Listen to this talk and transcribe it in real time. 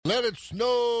Let it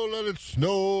snow, let it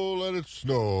snow, let it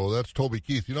snow. That's Toby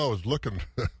Keith. You know, I was looking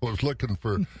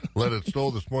for Let It Snow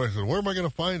this morning. I said, where am I going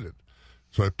to find it?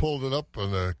 So I pulled it up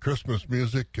on the Christmas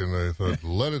music, and I thought,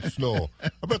 Let It Snow.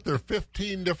 I bet there are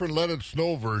 15 different Let It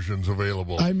Snow versions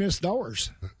available. I missed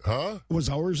ours. Huh? Was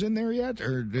ours in there yet,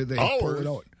 or did they pour it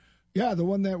out? Yeah, the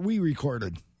one that we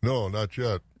recorded. No, not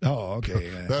yet. Oh, okay.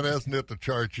 That hasn't hit the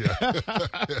chart yet.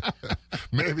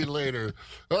 Maybe later.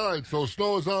 All right, so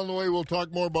snow is on the way. We'll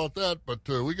talk more about that, but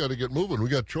we got to get moving. We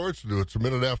got chores to do. It's a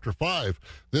minute after 5.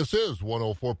 This is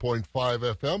 104.5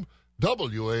 FM,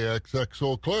 WAXX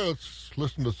Eau Claire. Let's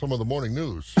listen to some of the morning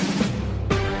news.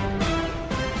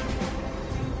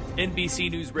 NBC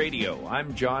News Radio,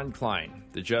 I'm John Klein.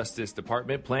 The Justice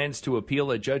Department plans to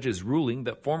appeal a judge's ruling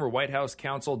that former White House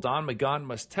counsel Don McGahn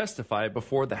must testify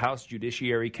before the House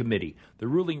Judiciary Committee. The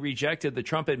ruling rejected the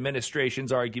Trump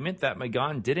administration's argument that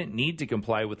McGahn didn't need to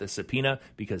comply with a subpoena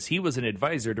because he was an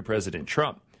advisor to President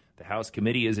Trump. The House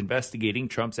committee is investigating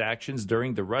Trump's actions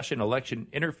during the Russian election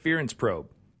interference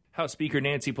probe. House Speaker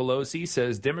Nancy Pelosi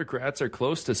says Democrats are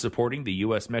close to supporting the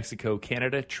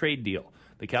U.S.-Mexico-Canada trade deal.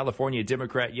 The California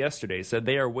Democrat yesterday said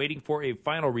they are waiting for a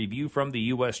final review from the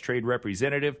U.S. Trade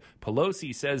Representative.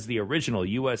 Pelosi says the original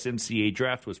USMCA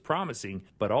draft was promising,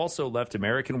 but also left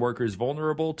American workers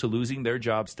vulnerable to losing their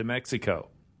jobs to Mexico.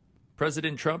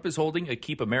 President Trump is holding a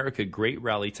Keep America Great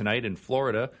rally tonight in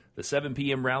Florida. The 7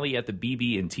 p.m. rally at the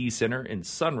BB&T Center in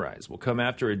Sunrise will come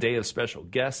after a day of special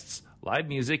guests, live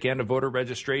music, and a voter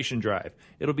registration drive.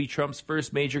 It'll be Trump's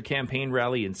first major campaign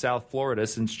rally in South Florida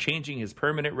since changing his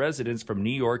permanent residence from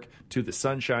New York to the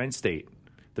Sunshine State.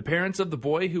 The parents of the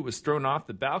boy who was thrown off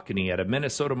the balcony at a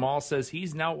Minnesota mall says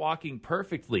he's now walking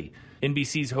perfectly.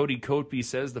 NBC's Hody Kotb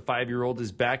says the 5-year-old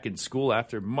is back in school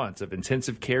after months of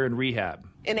intensive care and rehab.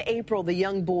 In April, the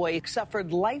young boy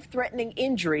suffered life-threatening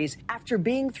injuries after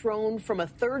being thrown from a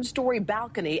third-story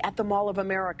balcony at the Mall of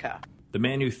America. The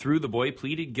man who threw the boy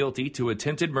pleaded guilty to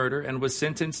attempted murder and was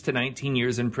sentenced to 19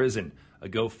 years in prison. A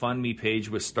GoFundMe page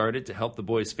was started to help the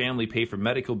boy's family pay for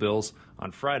medical bills.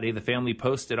 On Friday, the family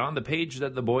posted on the page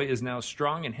that the boy is now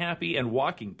strong and happy and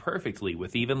walking perfectly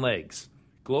with even legs.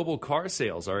 Global car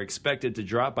sales are expected to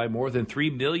drop by more than 3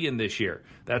 million this year.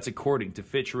 That's according to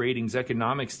Fitch Ratings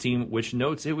economics team, which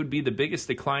notes it would be the biggest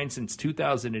decline since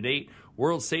 2008.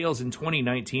 World sales in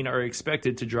 2019 are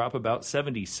expected to drop about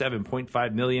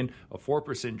 77.5 million, a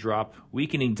 4% drop.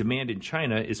 Weakening demand in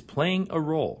China is playing a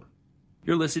role.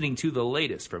 You're listening to the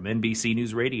latest from NBC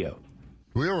News Radio.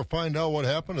 Do we ever find out what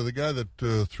happened to the guy that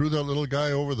threw that little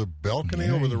guy over the balcony,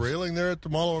 over the railing there at the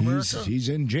Mall of America? He's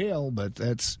in jail, but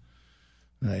that's...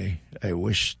 I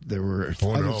wish there were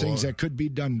other things that could be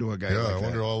done to a guy like that. Yeah, I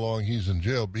wonder how long he's in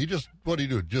jail. But what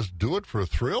did he do? Just do it for a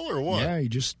thrill or what? Yeah, he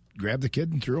just grabbed the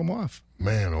kid and threw him off.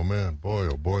 Man, oh man, boy,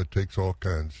 it takes all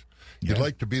kinds. You'd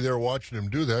like to be there watching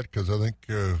him do that, because I think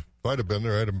if I'd have been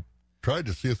there, I'd have tried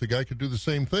to see if the guy could do the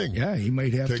same thing. Yeah, he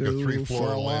might have to take a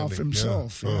 3-floor fall landing off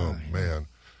himself. Yeah. Oh, man.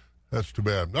 That's too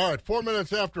bad. All right, 4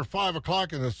 minutes after 5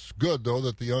 o'clock, and it's good, though,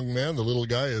 that the young man, the little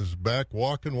guy, is back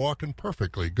walking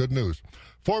perfectly. Good news.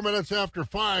 4 minutes after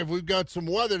 5, we've got some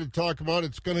weather to talk about.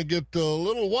 It's going to get a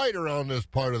little white around this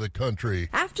part of the country.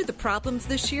 After the problems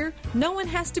this year, no one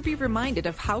has to be reminded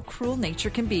of how cruel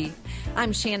nature can be.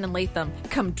 I'm Shannon Latham.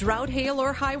 Come drought, hail,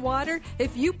 or high water,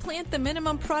 if you plant the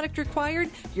minimum product required,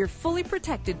 you're fully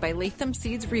protected by Latham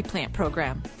Seeds Replant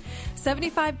Program.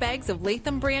 75 bags of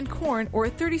Latham brand corn or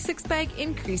a 36-bag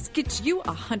increase gets you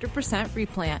 100%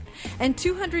 replant. And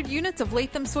 200 units of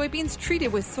Latham soybeans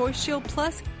treated with Soy Shield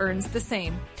Plus earns the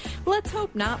same. Let's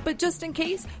hope not, but just in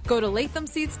case, go to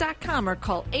lathamseeds.com or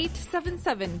call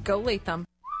 877-GO-LATHAM.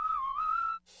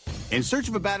 In search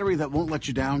of a battery that won't let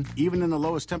you down, even in the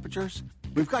lowest temperatures?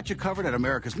 We've got you covered at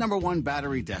America's #1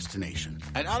 battery destination.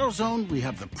 At AutoZone, we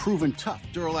have the proven tough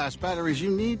Duralast batteries you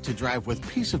need to drive with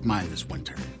peace of mind this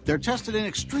winter. They're tested in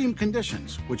extreme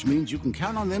conditions, which means you can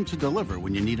count on them to deliver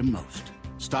when you need them most.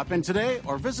 Stop in today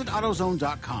or visit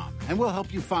AutoZone.com, and we'll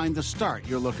help you find the start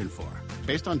you're looking for.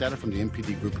 Based on data from the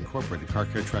MPD Group Incorporated, Car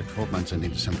Care tracked 12 months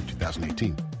ending December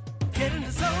 2018. Get in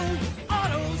the zone,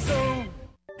 AutoZone.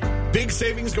 Big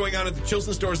savings going on at the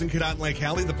Chilson stores in Cadott and Lake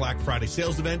Hallie, the Black Friday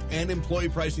sales event, and Employee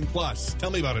Pricing Plus. Tell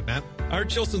me about it, Matt. Our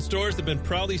Chilson stores have been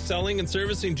proudly selling and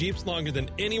servicing Jeeps longer than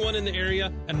anyone in the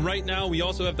area, and right now we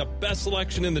also have the best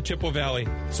selection in the Chippewa Valley.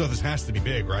 So this has to be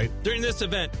big, right? During this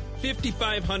event,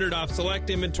 $5,500 off select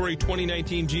inventory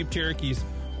 2019 Jeep Cherokees,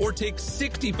 or take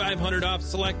 $6,500 off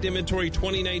select inventory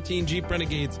 2019 Jeep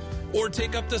Renegades, or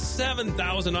take up to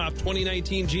 $7,000 off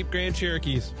 2019 Jeep Grand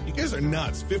Cherokees. You guys are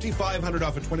nuts. $5,500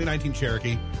 off a 2019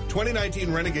 Cherokee,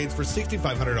 2019 Renegades for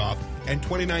 $6,500 off, and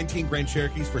 2019 Grand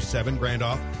Cherokees for $7,000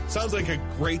 off. Sounds like a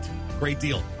great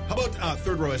deal. How about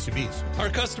third row SUVs? Our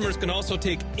customers can also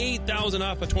take $8,000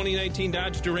 off a 2019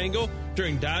 Dodge Durango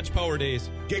during Dodge Power Days.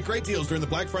 Get great deals during the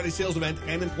Black Friday sales event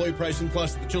and Employee Pricing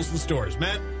Plus at the Chilson stores.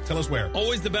 Matt, tell us where.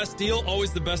 Always the best deal,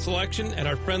 always the best selection at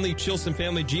our friendly Chilson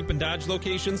family Jeep and Dodge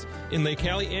locations in Lake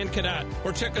Hallie and Cadott.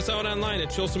 Or check us out online at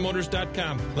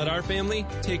chilsonmotors.com. Let our family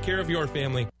take care of your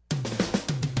family.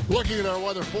 Looking at our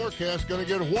weather forecast, going to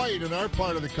get white in our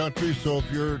part of the country, so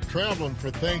if you're traveling for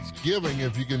Thanksgiving,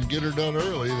 if you can get her done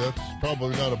early, that's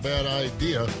probably not a bad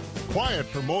idea. Quiet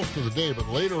for most of the day, but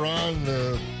later on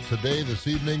today, this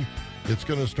evening, it's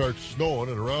going to start snowing,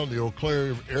 and around the Eau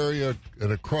Claire area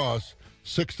and across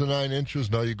 6 to 9 inches.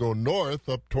 Now you go north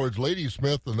up towards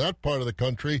Ladysmith and that part of the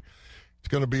country, it's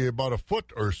going to be about a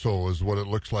foot or so is what it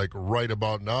looks like right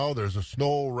about now. There's a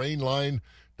snow rain line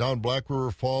down Black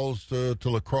River Falls to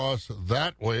La Crosse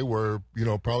that way, where,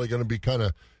 probably going to be kind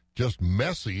of just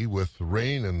messy with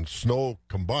rain and snow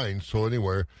combined. So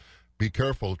anyway, be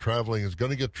careful. Traveling is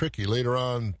going to get tricky later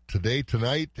on today,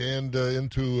 tonight, and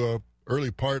into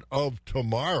early part of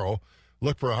tomorrow.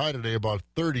 Look for a high today about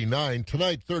 39.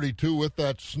 Tonight, 32 with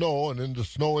that snow, and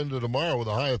into tomorrow with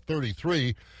a high of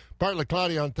 33. Partly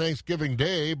cloudy on Thanksgiving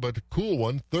Day, but a cool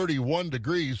one, 31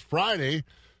 degrees. Friday,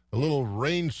 a little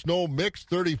rain-snow mix,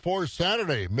 34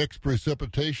 Saturday, mixed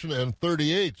precipitation, and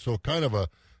 38. So kind of a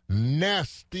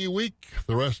nasty week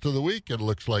the rest of the week, it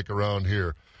looks like, around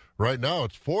here. Right now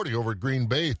it's 40 over at Green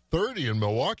Bay, 30 in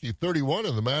Milwaukee, 31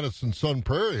 in the Madison Sun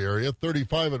Prairie area,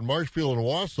 35 at Marshfield and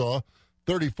Wausau,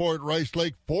 34 at Rice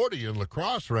Lake, 40 in La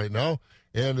Crosse right now,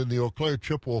 and in the Eau Claire,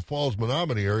 Chippewa Falls,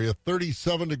 Menominee area,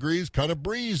 37 degrees, kind of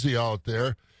breezy out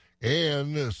there.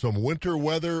 And some winter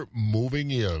weather moving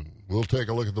in. We'll take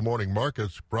a look at the morning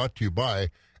markets brought to you by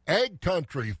Ag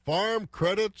Country Farm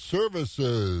Credit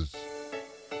Services.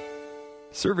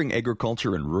 Serving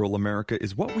agriculture in rural America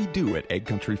is what we do at Ag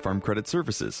Country Farm Credit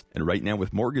Services. And right now,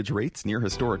 with mortgage rates near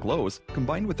historic lows,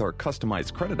 combined with our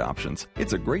customized credit options,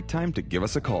 it's a great time to give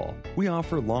us a call. We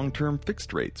offer long-term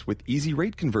fixed rates with easy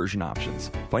rate conversion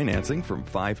options, financing from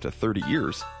 5 to 30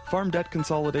 years, farm debt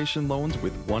consolidation loans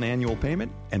with one annual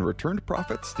payment, and returned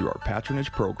profits through our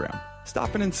patronage program.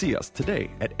 Stop in and see us today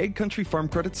at Ag Country Farm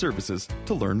Credit Services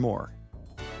to learn more.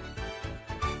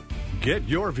 Get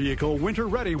your vehicle winter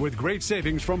ready with great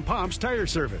savings from Pomp's Tire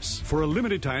Service. For a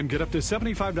limited time, get up to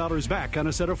 $75 back on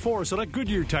a set of 4 select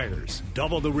Goodyear tires.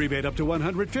 Double the rebate up to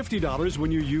 $150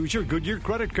 when you use your Goodyear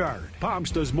credit card.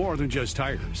 Pomp's does more than just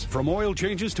tires. From oil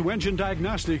changes to engine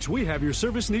diagnostics, we have your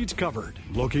service needs covered.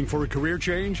 Looking for a career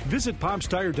change? Visit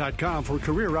PompsTire.com for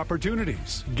career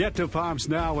opportunities. Get to Pomp's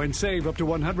now and save up to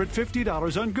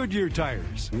 $150 on Goodyear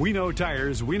tires. We know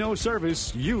tires, we know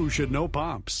service. You should know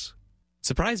Pomp's.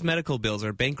 Surprise medical bills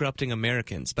are bankrupting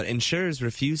Americans, but insurers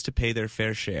refuse to pay their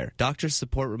fair share. Doctors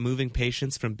support removing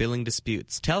patients from billing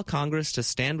disputes. Tell Congress to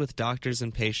stand with doctors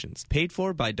and patients. Paid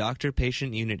for by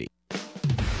Doctor-Patient Unity.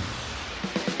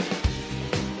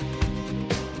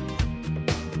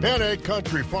 And Ag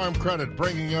Country Farm Credit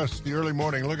bringing us the early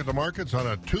morning look at the markets on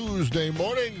a Tuesday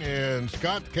morning. And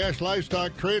Scott, cash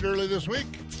livestock trade early this week.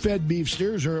 Fed beef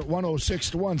steers are at 106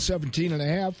 to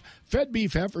 117.5. Fed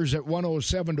beef heifers at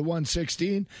 107 to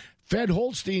 116. Fed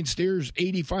Holstein steers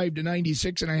 85 to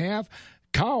 96.5.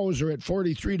 Cows are at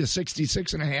 43 to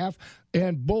 66.5,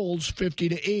 and bulls 50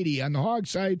 to 80. On the hog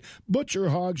side, butcher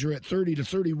hogs are at 30 to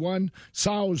 31,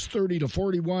 sows 30 to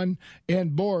 41,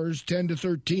 and boars 10 to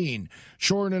 13.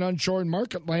 Shorn and unshorn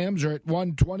market lambs are at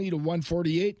 120 to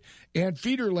 148, and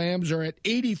feeder lambs are at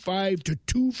 85 to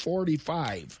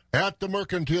 245. At the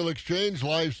Mercantile Exchange,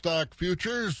 livestock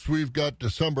futures, we've got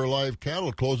December live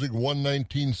cattle closing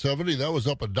 119.70. That was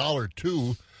up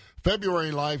 $1.02. February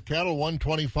live cattle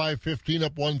 125.15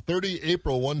 up 130.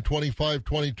 April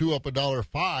 125.22 up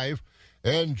 $1.05,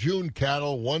 and June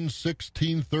cattle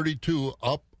 116.32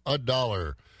 up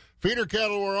 $1. Feeder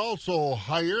cattle were also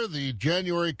higher. The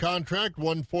January contract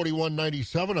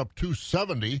 141.97 up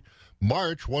 270.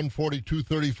 March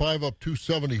 142.35 up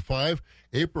 275.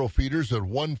 April feeders at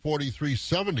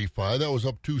 143.75. That was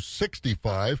up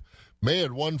 265. May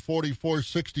at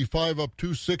 144.65 up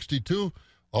 262.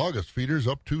 August feeders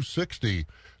up 260.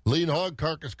 Lean hog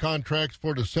carcass contracts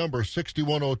for December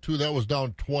 61.02. That was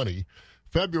down 20.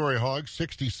 February hogs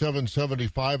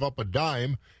 67.75 up a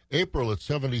dime. April at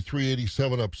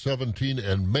 73.87 up 17,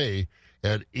 and May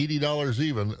at $80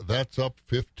 even. That's up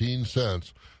 15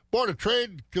 cents. Board of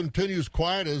Trade continues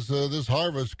quiet as this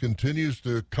harvest continues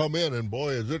to come in, and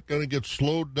boy, is it going to get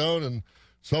slowed down in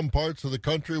some parts of the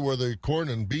country where the corn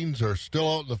and beans are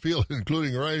still out in the field,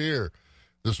 including right here.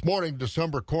 This morning,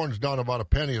 December corn's down about a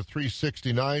penny at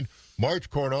 $3.69. March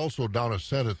corn also down a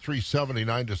cent at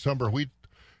 $3.79. December wheat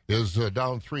is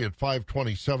down 3 at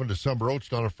 $5.27. December oats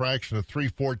down a fraction at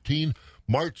 $3.14.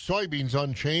 March soybeans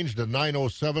unchanged at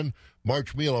 $9.07.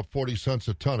 March meal up 40 cents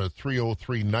a ton at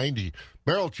 $3.0390.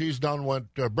 Barrel cheese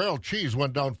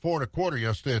went down 4 1/4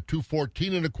 yesterday at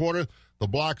 $2.14 1/4. The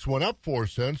blocks went up 4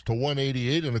 cents to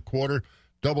 $1.88 1/4.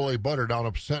 Double A butter down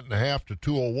a cent and a half to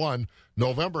 $2.01.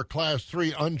 November class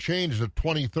 3 unchanged at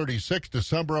 $20.36.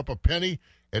 December up a penny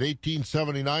at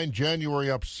 $18.79.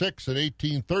 January up 6 at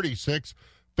 $18.36.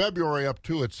 February up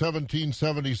 2 at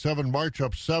 $17.77. March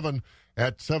up 7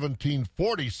 at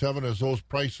 $17.47 as those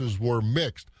prices were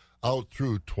mixed out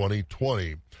through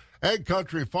 2020. Ag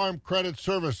Country Farm Credit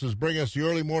Services bring us the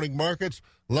early morning markets,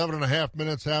 11 and a half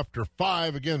minutes after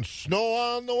 5. Again, snow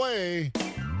on the way.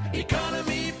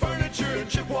 Economy Furniture in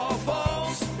Chippewa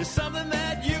Falls is something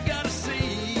that you gotta see.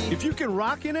 If you can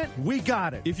rock in it, we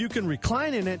got it. If you can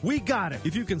recline in it, we got it.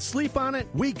 If you can sleep on it,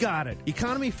 we got it.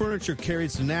 Economy Furniture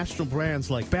carries the national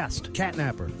brands like Best,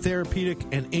 Catnapper, Therapeutic,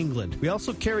 and England. We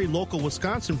also carry local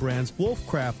Wisconsin brands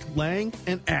Wolfcraft, Lang,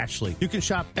 and Ashley. You can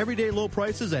shop everyday low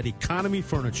prices at Economy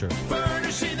Furniture.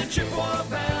 Furnishing the Chippewa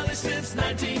Valley since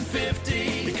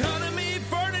 1950. Economy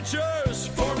Furniture's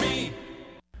for me.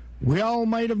 We all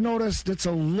might have noticed it's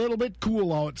a little bit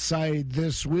cool outside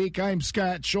this week. I'm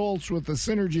Scott Schultz with the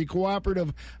Synergy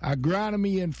Cooperative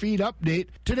Agronomy and Feed Update.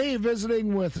 Today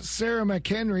visiting with Sarah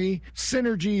McHenry,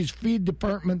 Synergy's Feed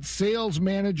Department Sales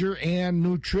Manager and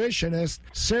Nutritionist.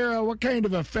 Sarah, what kind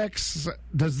of effects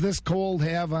does this cold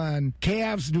have on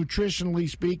calves, nutritionally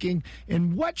speaking,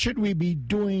 and what should we be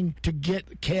doing to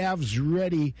get calves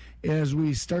ready as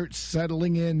we start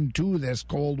settling into this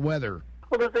cold weather?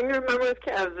 Well, the thing to remember with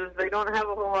calves is they don't have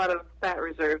a whole lot of fat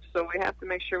reserves, so we have to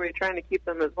make sure we're trying to keep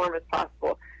them as warm as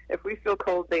possible. If we feel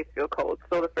cold, they feel cold.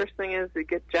 So the first thing is to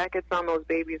get jackets on those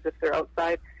babies if they're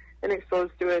outside and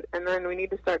exposed to it, and then we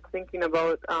need to start thinking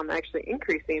about actually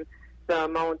increasing the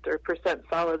amount or percent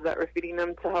solids that we're feeding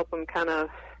them to help them kind of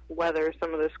weather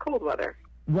some of this cold weather.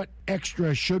 What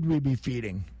extra should we be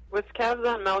feeding? With calves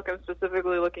on milk, I'm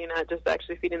specifically looking at just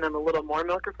actually feeding them a little more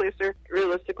milk replacer.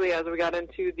 Realistically, as we got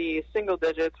into the single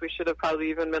digits, we should have probably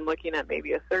even been looking at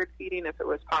maybe a third feeding if it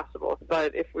was possible.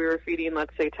 But if we were feeding,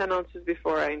 let's say, 10 ounces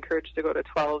before, I encourage to go to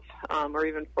 12 or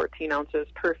even 14 ounces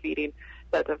per feeding.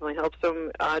 That definitely helps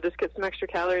them just get some extra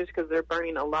calories because they're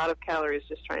burning a lot of calories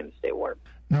just trying to stay warm.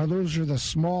 Now, those are the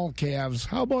small calves.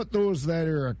 How about those that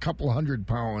are a couple hundred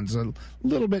pounds, a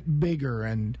little bit bigger,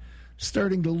 and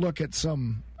starting to look at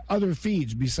some other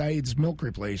feeds besides milk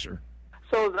replacer?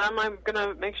 So them, I'm going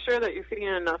to make sure that you're feeding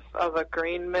enough of a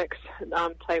grain mix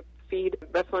type feed.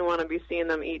 Definitely want to be seeing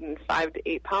them eating 5 to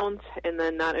 8 pounds and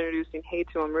then not introducing hay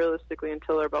to them realistically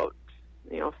until they're about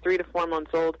 3 to 4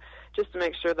 months old, just to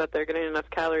make sure that they're getting enough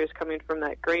calories coming from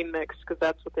that grain mix because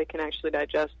that's what they can actually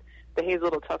digest. The hay's a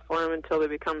little tough for them until they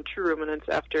become true ruminants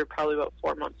after probably about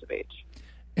 4 months of age.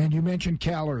 And you mentioned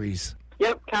calories.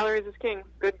 Yep, calories is king.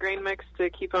 Good grain mix to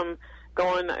keep them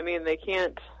going. I mean, they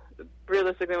can't,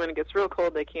 realistically, when it gets real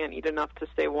cold, they can't eat enough to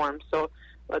stay warm. So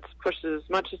let's push as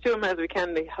much to them as we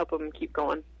can to help them keep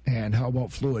going. And how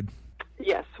about fluid?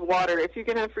 Yes, water. If you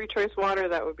can have free choice water,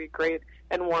 that would be great,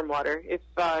 and warm water. If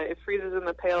it freezes in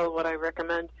the pail, what I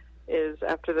recommend is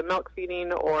after the milk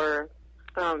feeding or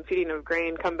feeding of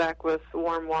grain, come back with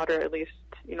warm water at least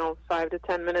 5 to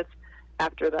 10 minutes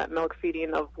after that milk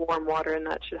feeding of warm water, and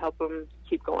that should help them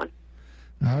keep going.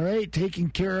 All right, taking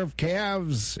care of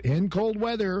calves in cold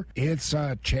weather, it's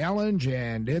a challenge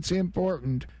and it's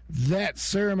important. That's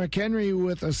Sarah McHenry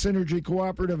with a Synergy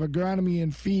Cooperative Agronomy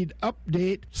and Feed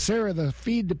Update. Sarah, the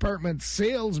Feed Department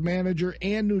Sales Manager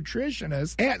and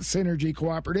Nutritionist at Synergy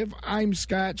Cooperative. I'm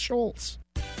Scott Schultz.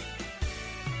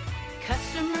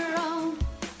 Customer-owned,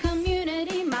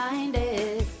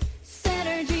 community-minded,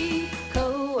 Synergy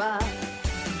Co-op.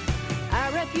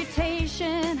 Our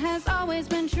reputation has always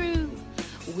been true.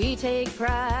 We take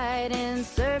pride in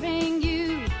serving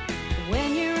you.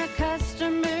 When you're a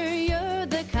customer, you're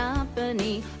the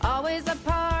company. Always a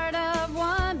part of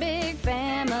one big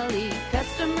family.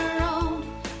 Customer-owned,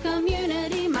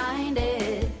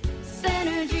 community-minded,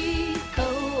 Synergy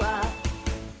Co-op.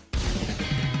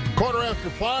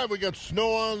 5:15, we got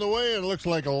snow on the way, and it looks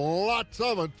like lots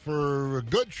of it for a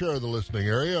good share of the listening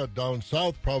area. Down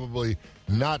south, probably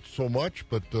not so much,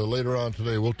 but later on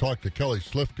today, we'll talk to Kelly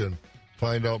Slifkin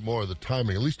find out more of the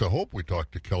timing. At least I hope we talk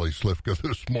to Kelly Slifka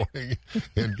this morning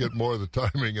and get more of the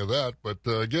timing of that. But,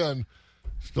 again,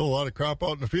 still a lot of crop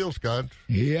out in the field, Scott.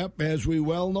 Yep, as we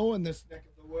well know in this neck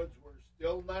of the woods, we're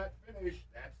still not finished.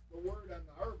 That's the word on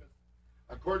the harvest.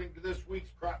 According to this week's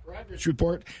crop progress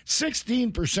report,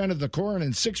 16% of the corn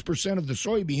and 6% of the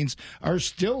soybeans are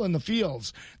still in the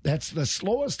fields. That's the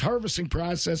slowest harvesting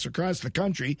process across the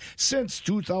country since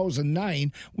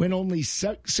 2009, when only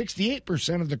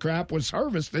 68% of the crop was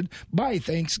harvested by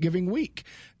Thanksgiving week.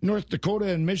 North Dakota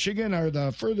and Michigan are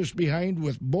the furthest behind,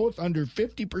 with both under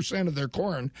 50% of their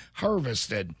corn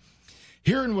harvested.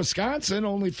 Here in Wisconsin,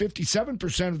 only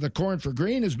 57% of the corn for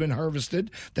grain has been harvested.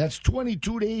 That's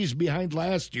 22 days behind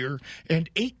last year and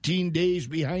 18 days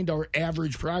behind our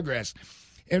average progress.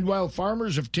 And while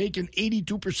farmers have taken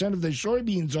 82% of their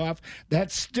soybeans off,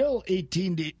 that's still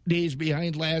 18 days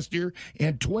behind last year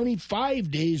and 25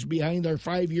 days behind our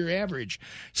 5-year average.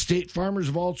 State farmers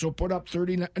have also put up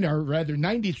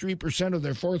 93% of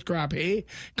their fourth crop hay,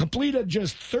 completed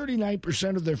just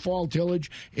 39% of their fall tillage,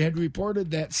 and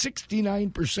reported that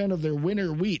 69% of their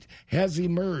winter wheat has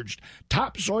emerged.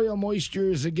 Topsoil moisture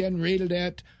is again rated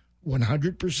at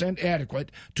 100%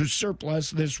 adequate to surplus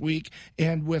this week,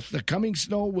 and with the coming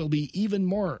snow will be even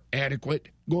more adequate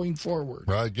going forward.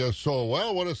 I guess so.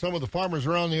 Well, what are some of the farmers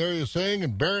around the area saying?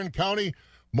 In Barron County,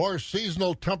 more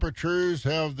seasonal temperatures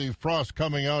have the frost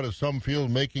coming out of some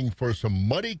fields, making for some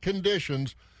muddy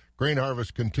conditions. Grain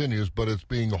harvest continues, but it's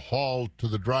being hauled to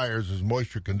the dryers as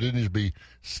moisture continues to be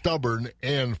stubborn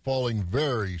and falling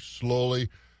very slowly.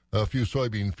 A few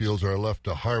soybean fields are left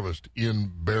to harvest in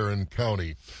Barron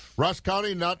County. Rusk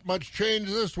County, not much change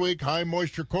this week. High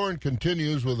moisture corn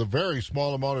continues with a very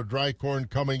small amount of dry corn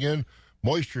coming in.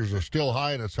 Moistures are still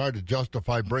high, and it's hard to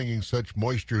justify bringing such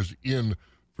moistures in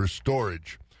for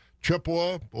storage.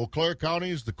 Chippewa, Eau Claire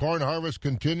counties, the corn harvest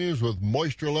continues with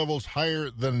moisture levels higher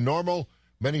than normal.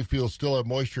 Many fields still have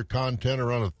moisture content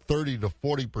around a 30 to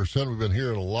 40%. We've been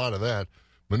hearing a lot of that.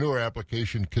 Manure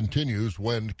application continues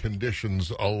when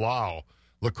conditions allow.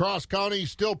 La Crosse County,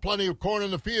 still plenty of corn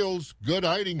in the fields, good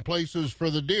hiding places for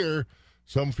the deer.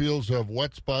 Some fields have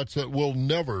wet spots that will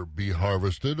never be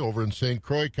harvested. Over in St.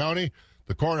 Croix County,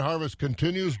 the corn harvest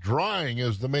continues. Drying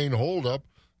is the main holdup.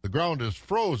 The ground is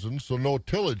frozen, so no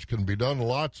tillage can be done.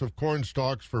 Lots of corn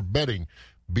stalks for bedding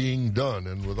being done.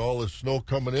 And with all this snow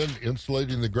coming in,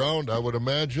 insulating the ground, I would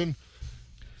imagine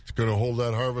it's going to hold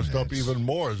that harvest up even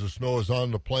more as the snow is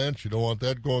on the plants. You don't want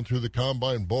that going through the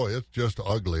combine. Boy, it's just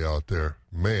ugly out there.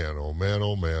 Man, oh man,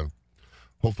 oh man.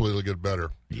 Hopefully it'll get better.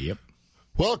 Yep.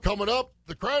 Well, coming up,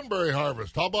 the cranberry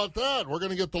harvest. How about that? We're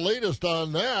going to get the latest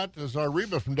on that as our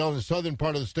Reba from down the southern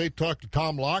part of the state talked to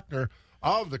Tom Lochner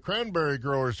of the cranberry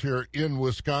growers here in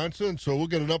Wisconsin. So we'll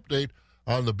get an update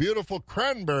on the beautiful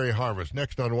cranberry harvest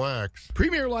next on Wax.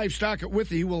 Premier Livestock at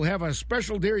Withee will have a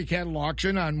special dairy cattle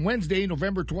auction on Wednesday,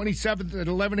 November 27th at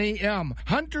 11 a.m.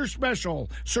 Hunter Special,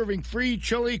 serving free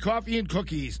chili, coffee, and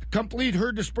cookies. Complete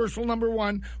herd dispersal number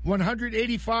 1,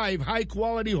 185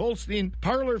 high-quality Holstein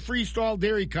parlor freestall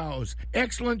dairy cows.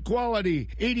 Excellent quality,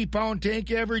 80-pound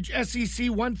tank average, SEC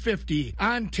 150.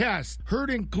 On test, herd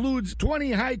includes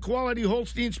 20 high-quality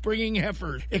Holstein springing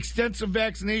heifers. Extensive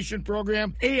vaccination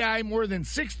program, AI more than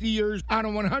 60 years on a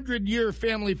 100-year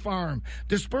family farm.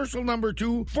 Dispersal number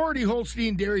 2, 40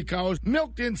 Holstein dairy cows,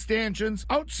 milked in stanchions,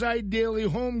 outside daily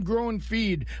homegrown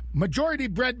feed, majority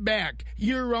bred back,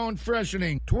 year-round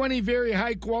freshening, 20 very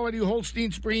high-quality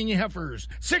Holstein springing heifers,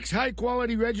 6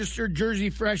 high-quality registered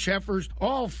Jersey fresh heifers,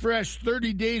 all fresh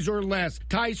 30 days or less.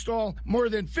 Tie stall, more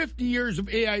than 50 years of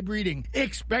AI breeding,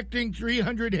 expecting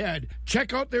 300 head.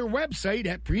 Check out their website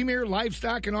at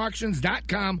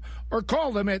premierlivestockandauctions.com or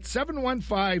call them at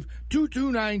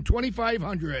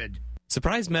 715-229-2500.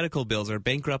 Surprise medical bills are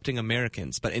bankrupting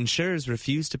Americans, but insurers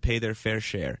refuse to pay their fair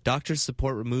share. Doctors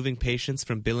support removing patients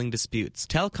from billing disputes.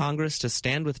 Tell Congress to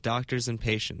stand with doctors and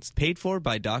patients. Paid for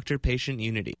by Doctor-Patient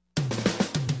Unity.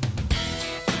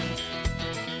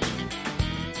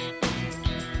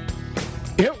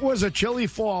 It was a chilly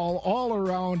fall all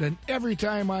around, and every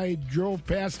time I drove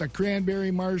past the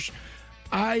Cranberry Marsh,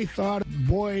 I thought,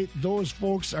 boy, those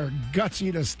folks are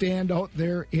gutsy to stand out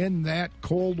there in that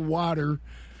cold water.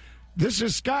 This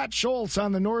is Scott Schultz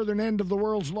on the northern end of the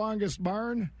world's longest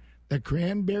barn. The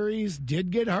cranberries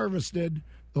did get harvested.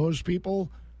 Those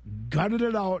people gutted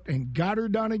it out and got her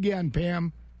done again,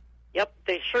 Pam. Yep,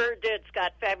 they sure did,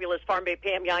 Scott. Fabulous Farm Bay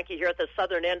Pam Yankee here at the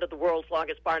southern end of the world's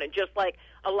longest barn. And just like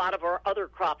a lot of our other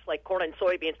crops like corn and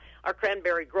soybeans, our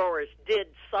cranberry growers did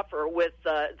suffer with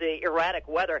the erratic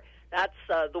weather. That's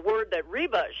the word that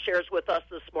Reba shares with us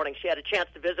this morning. She had a chance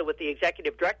to visit with the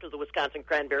executive director of the Wisconsin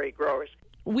Cranberry Growers.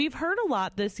 We've heard a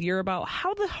lot this year about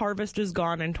how the harvest has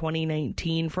gone in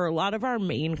 2019 for a lot of our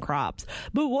main crops.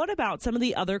 But what about some of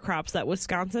the other crops that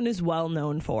Wisconsin is well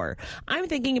known for? I'm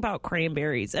thinking about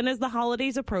cranberries. And as the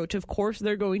holidays approach, of course,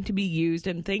 they're going to be used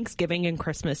in Thanksgiving and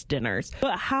Christmas dinners.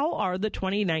 But how are the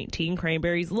 2019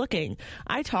 cranberries looking?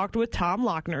 I talked with Tom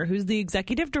Lochner, who's the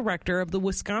executive director of the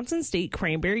Wisconsin State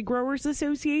Cranberry Growers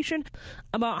Association,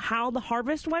 about how the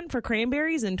harvest went for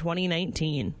cranberries in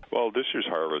 2019. Well, this year's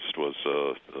harvest was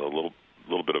a little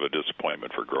bit of a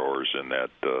disappointment for growers in that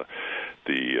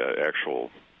the actual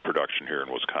production here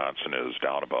in Wisconsin is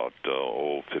down about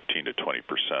 15 to 20%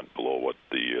 below what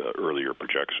the earlier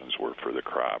projections were for the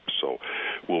crop. So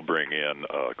we'll bring in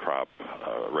a crop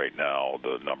right now.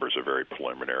 The numbers are very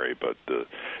preliminary, but the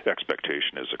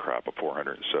expectation is a crop of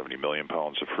 470 million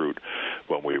pounds of fruit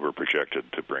when we were projected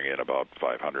to bring in about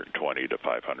 520 to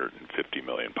 550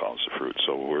 million pounds of fruit.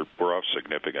 So we're off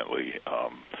significantly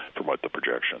from what the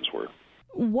projections were.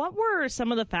 What were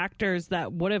some of the factors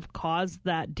that would have caused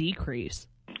that decrease?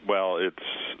 Well, it's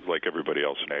like everybody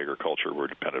else in agriculture, we're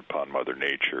dependent upon Mother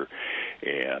Nature,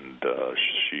 and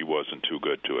she wasn't too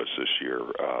good to us this year.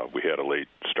 We had a late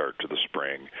start to the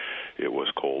spring. It was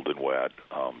cold and wet,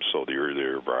 so the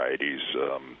earlier varieties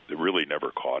really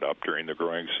never caught up during the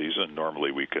growing season.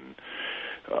 Normally we can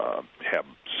have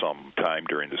some time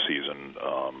during the season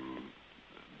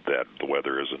that the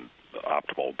weather isn't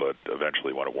optimal, but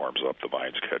eventually when it warms up, the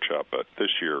vines catch up. But this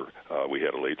year, we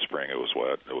had a late spring. It was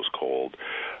wet. It was cold.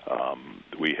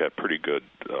 We had pretty good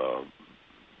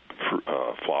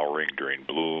flowering during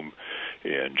bloom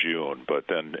in June, but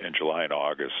then in July and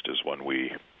August is when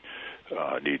we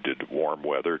needed warm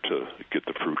weather to get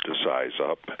the fruit to size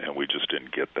up, and we just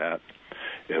didn't get that.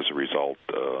 As a result,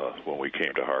 when we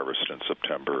came to harvest in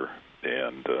September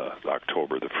and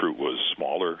October, the fruit was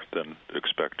smaller than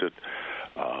expected.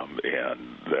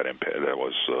 And that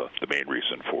was the main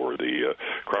reason for the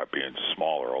crop being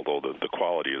smaller. Although the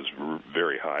quality is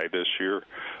very high this year,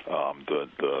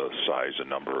 the size and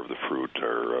number of the fruit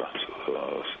are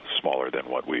smaller than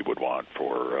what we would want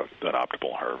for an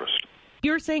optimal harvest.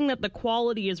 You're saying that the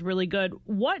quality is really good.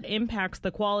 What impacts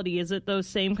the quality? Is it those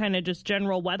same kind of just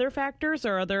general weather factors,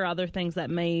 or are there other things that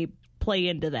may play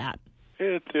into that?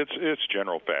 It's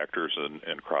general factors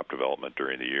in crop development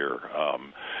during the year,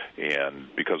 and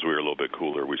because we were a little bit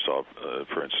cooler, we saw,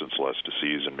 for instance, less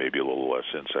disease and maybe a little less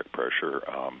insect pressure.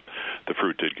 The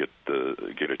fruit did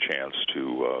get a chance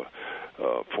to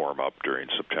form up during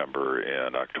September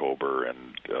and October, and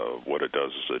what it does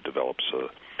is it develops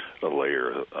a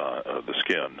layer of the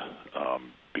skin.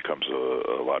 Becomes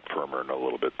a lot firmer and a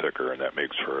little bit thicker, and that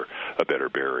makes for a better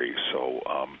berry. So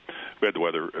we had the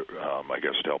weather, I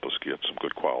guess, to help us get some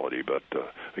good quality, but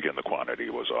again, the quantity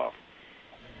was off.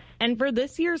 And for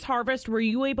this year's harvest, were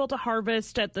you able to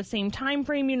harvest at the same time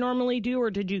frame you normally do, or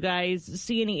did you guys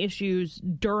see any issues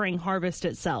during harvest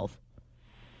itself?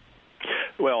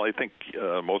 Well, I think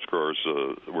most growers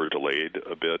were delayed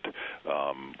a bit.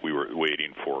 We were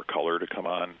waiting for color to come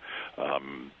on.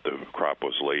 The crop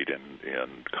was late in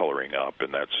coloring up,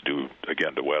 and that's due,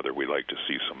 again, to weather. We like to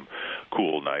see some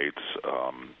cool nights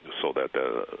so that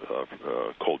the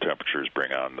cold temperatures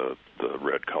bring on the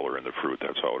red color in the fruit.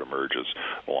 That's how it emerges,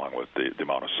 along with the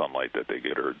amount of sunlight that they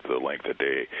get or the length of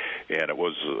day. And it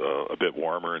was a bit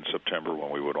warmer in September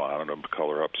when we would want them to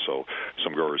color up, so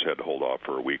some growers had to hold off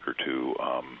for a week or two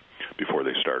before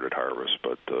they started harvest.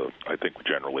 But I think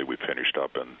generally we finished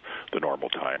up in the normal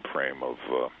time frame of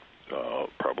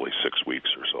probably 6 weeks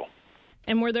or so.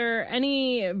 And were there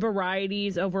any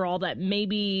varieties overall that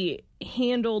maybe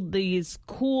handled this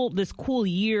cool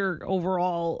year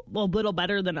overall a little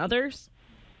better than others?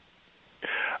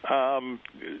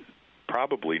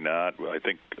 Probably not. I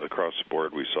think across the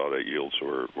board we saw that yields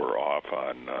were off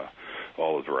on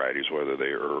all of the varieties, whether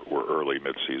they were early,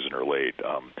 mid-season, or late.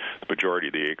 The majority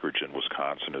of the acreage in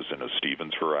Wisconsin is in a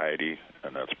Stevens variety,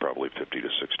 and that's probably 50 to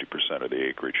 60% of the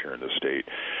acreage here in the state.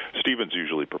 Stevens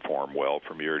usually perform well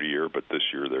from year to year, but this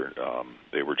year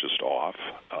they were just off.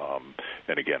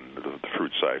 And again, the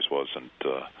fruit size wasn't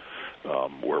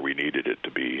where we needed it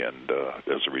to be, and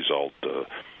as a result,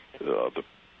 the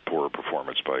poor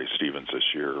performance by Stevens this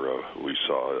year, we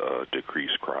saw a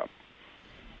decreased crop.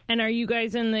 And are you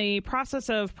guys in the process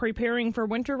of preparing for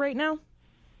winter right now?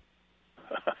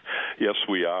 Yes,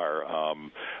 we are.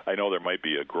 I know there might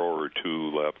be a grower or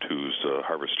two left who's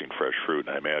harvesting fresh fruit,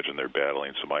 and I imagine they're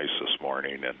battling some ice this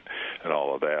morning and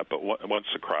all of that. But once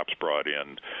the crop's brought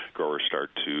in, growers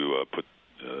start to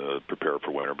prepare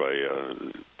for winter by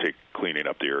cleaning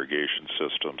up the irrigation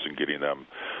systems and getting them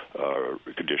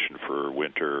conditioned for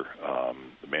winter,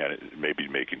 maybe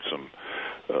making some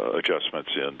adjustments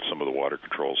in some of the water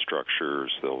control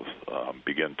structures. They'll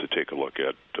begin to take a look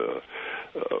at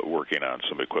working on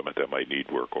some equipment that might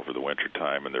need work over the winter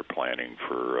time, and they're planning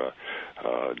for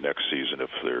next season if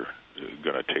they're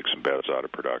going to take some beds out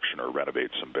of production or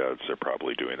renovate some beds. They're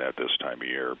probably doing that this time of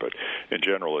year. But in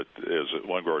general, as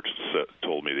one grower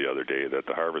told me the other day, that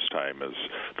the harvest time is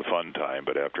the fun time,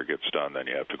 but after it gets done, then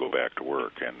you have to go back to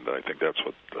work. And I think that's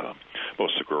what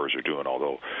most of the growers are doing,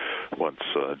 although once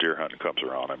deer hunting comes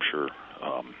around, I'm sure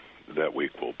that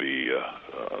week will be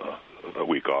a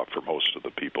week off for most of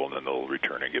the people, and then they'll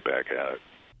return and get back at it.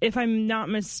 If I'm not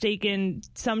mistaken,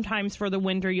 sometimes for the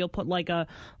winter you'll put like a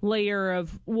layer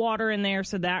of water in there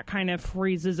so that kind of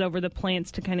freezes over the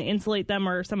plants to kind of insulate them.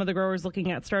 Or some of the growers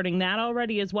looking at starting that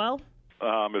already as well?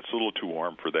 It's a little too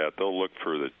warm for that. They'll look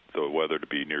for the weather to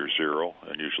be near zero,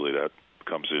 and usually that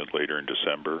comes in later in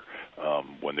December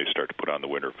when they start to put on the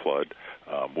winter flood.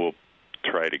 We'll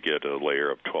try to get a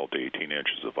layer of 12 to 18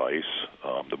 inches of ice.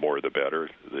 The more the better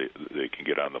they can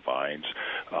get on the vines.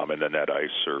 And then that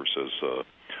ice serves as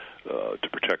to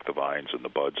protect the vines and the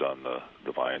buds on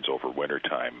the vines over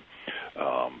wintertime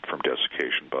from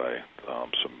desiccation by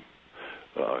some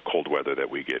cold weather that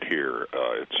we get here.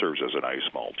 It serves as an ice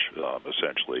mulch,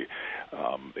 essentially.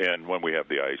 And when we have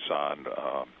the ice on,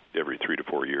 every 3 to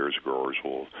 4 years, growers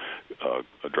will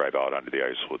drive out onto the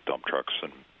ice with dump trucks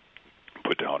and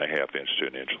put down a half-inch to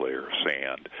an inch layer of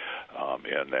sand,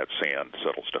 and that sand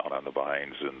settles down on the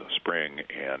vines in the spring,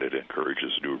 and it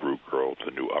encourages new root growth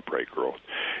and new upright growth.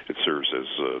 It serves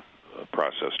as a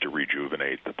process to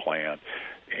rejuvenate the plant,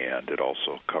 and it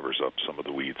also covers up some of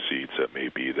the weed seeds that may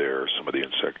be there, some of the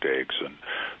insect eggs, and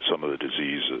some of the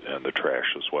disease and the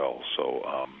trash as well.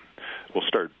 So we'll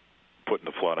start putting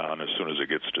the flood on as soon as it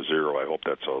gets to zero. I hope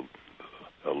that's a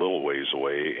little ways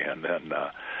away, and then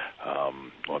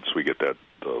once we get that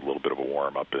a little bit of a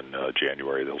warm up in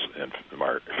January, in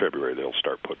February, they'll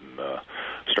start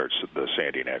the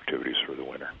sanding activities for the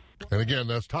winter. And again,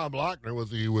 that's Tom Lochner with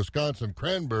the Wisconsin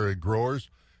cranberry growers,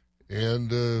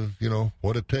 and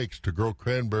what it takes to grow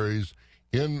cranberries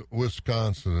in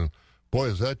Wisconsin. And boy,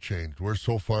 has that changed. We're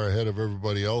so far ahead of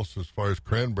everybody else as far as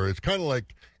cranberry. It's kind of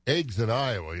like eggs in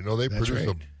Iowa. They That's produce right.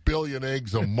 1 billion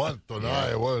eggs a month in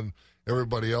Iowa, and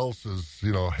everybody else is,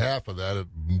 half of that at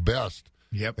best.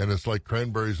 Yep. And it's like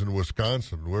cranberries in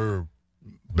Wisconsin.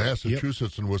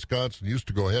 Massachusetts and Wisconsin used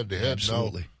to go head to head.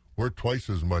 Absolutely. Now we're twice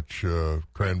as much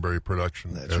cranberry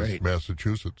production as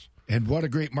Massachusetts. And what a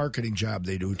great marketing job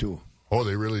they do, too. Oh,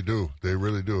 they really do. They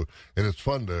really do. And it's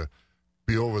fun to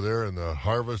be over there in the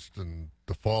harvest and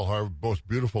the fall harvest, most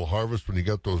beautiful harvest when you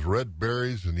got those red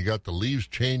berries and you got the leaves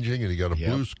changing and you got a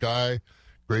blue sky.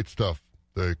 Great stuff.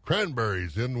 The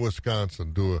cranberries in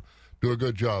Wisconsin do a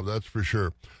good job, that's for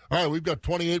sure. All right, we've got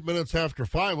 28 minutes after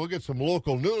 5. We'll get some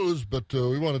local news, but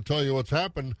we want to tell you what's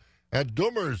happened at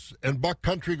Dummer's and Buck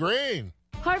Country Grain.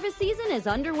 Harvest season is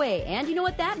underway, and you know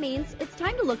what that means. It's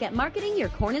time to look at marketing your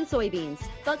corn and soybeans.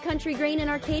 Buck Country Grain in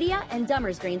Arcadia and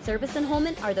Dummer's Grain Service in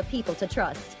Holmen are the people to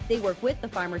trust. They work with the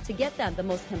farmer to get them the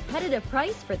most competitive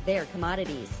price for their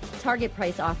commodities. Target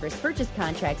price offers purchase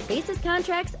contracts, basis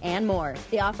contracts, and more.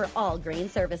 They offer all grain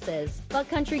services. Buck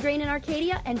Country Grain in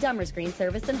Arcadia and Dummer's Grain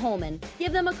Service in Holmen.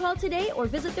 Give them a call today or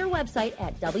visit their website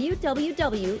at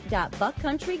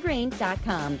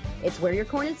www.buckcountrygrain.com. It's where your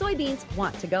corn and soybeans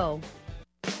want to go.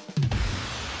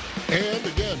 And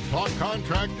again, talk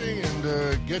contracting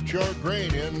and get your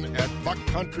grain in at Buck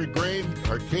Country Grain,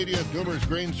 Arcadia, Dummer's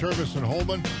Grain Service in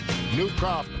Holmen. New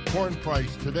crop corn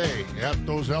price today at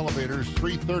those elevators,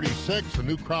 $3.36. A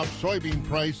new crop soybean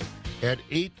price at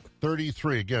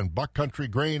 $8.33. Again, Buck Country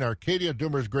Grain, Arcadia,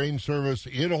 Dummer's Grain Service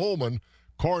in Holmen.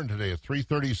 Corn today at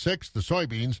 $3.36. The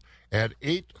soybeans at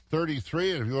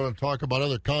 $8.33. And if you want to talk about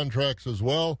other contracts as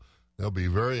well, they'll be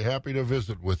very happy to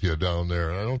visit with you down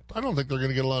there. I don't think they're going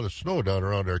to get a lot of snow down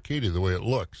around Arcadia the way it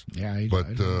looks. Yeah, but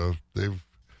they've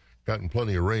gotten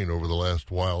plenty of rain over the last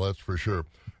while, that's for sure.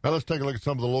 Now let's take a look at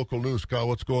some of the local news. Scott,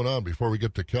 what's going on before we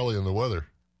get to Kelly and the weather?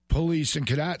 Police in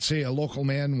Cadott say a local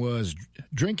man was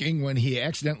drinking when he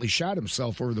accidentally shot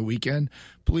himself over the weekend.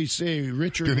 Police say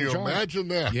Richard... Can you imagine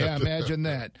that? Yeah, imagine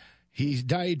that. He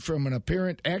died from an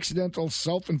apparent accidental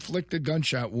self-inflicted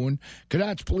gunshot wound.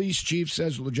 Cadott's police chief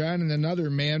says LeJohn and another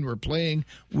man were playing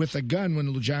with a gun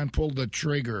when LeJohn pulled the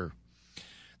trigger.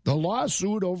 The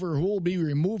lawsuit over who will be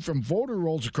removed from voter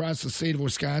rolls across the state of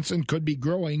Wisconsin could be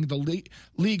growing. The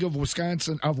League of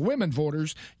Wisconsin of Women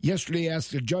Voters yesterday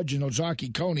asked a judge in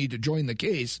Ozaukee County to join the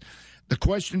case. The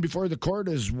question before the court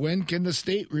is, when can the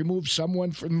state remove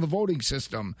someone from the voting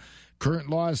system?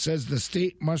 Current law says the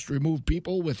state must remove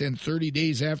people within 30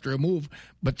 days after a move,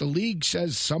 but the league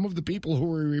says some of the people who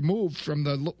were removed from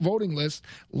the voting list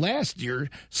last year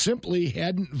simply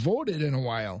hadn't voted in a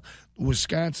while.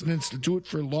 Wisconsin Institute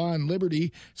for Law and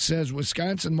Liberty says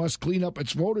Wisconsin must clean up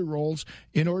its voter rolls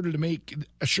in order to make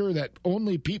sure that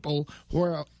only people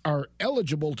who are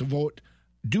eligible to vote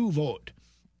do vote.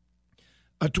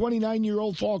 A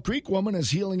 29-year-old Fall Creek woman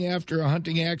is healing after a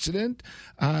hunting accident.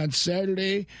 On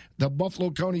Saturday, the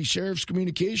Buffalo County Sheriff's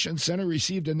Communications Center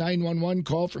received a 911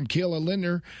 call from Kayla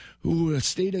Lindner, who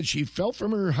stated she fell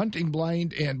from her hunting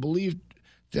blind and believed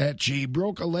that she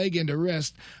broke a leg and a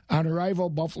wrist. On arrival,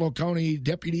 Buffalo County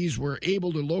deputies were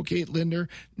able to locate Lindner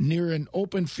near an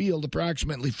open field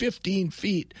approximately 15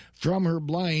 feet from her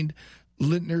blind.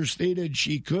 Lindner stated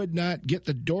she could not get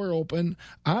the door open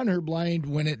on her blind.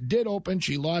 When it did open,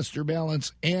 she lost her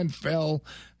balance and fell.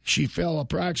 She fell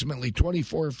approximately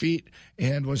 24 feet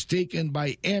and was taken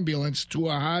by ambulance to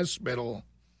a hospital.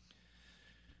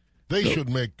 They should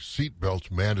make seatbelts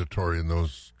mandatory in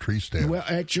those tree stands. Well,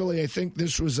 actually, I think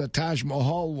this was a Taj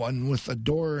Mahal one with a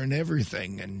door and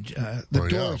everything, and the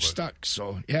door stuck.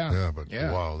 So, yeah.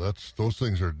 Wow, those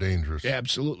things are dangerous.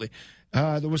 Absolutely.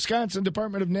 The Wisconsin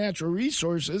Department of Natural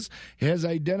Resources has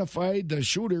identified the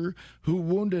shooter who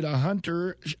wounded a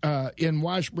hunter in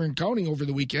Washburn County over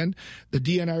the weekend. The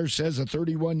DNR says a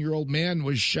 31-year-old man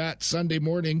was shot Sunday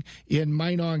morning in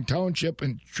Minong Township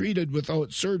and treated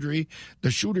without surgery.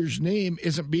 The shooter's name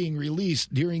isn't being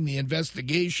released during the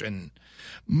investigation.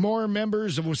 More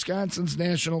members of Wisconsin's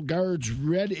National Guard's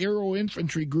Red Arrow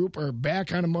Infantry Group are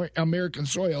back on American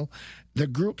soil. The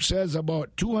group says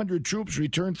about 200 troops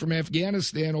returned from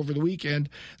Afghanistan over the weekend.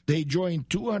 They joined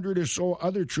 200 or so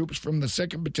other troops from the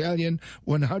 2nd Battalion,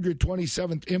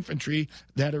 127th Infantry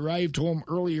that arrived home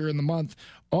earlier in the month.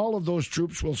 All of those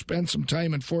troops will spend some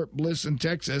time in Fort Bliss in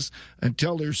Texas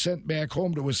until they're sent back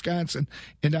home to Wisconsin.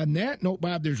 And on that note,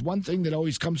 Bob, there's one thing that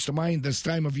always comes to mind this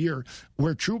time of year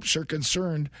where troops are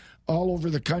concerned all over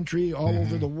the country, all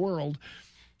over the world.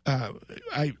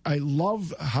 I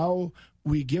love how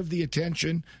we give the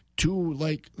attention to,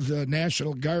 like, the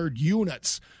National Guard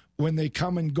units when they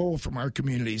come and go from our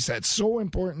communities. That's so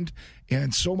important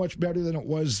and so much better than it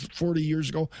was 40 years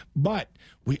ago. But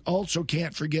we also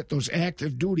can't forget those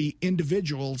active duty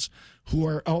individuals who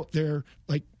are out there,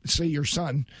 like, say, your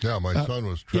son. Yeah, my son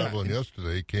was traveling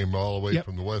yesterday. He came all the way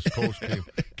from the West Coast,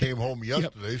 came home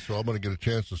yesterday, so I'm going to get a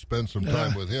chance to spend some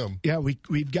time with him. Yeah,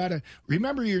 we've got to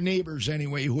remember your neighbors,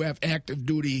 anyway, who have active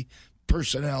duty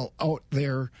personnel out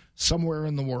there somewhere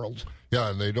in the world. Yeah,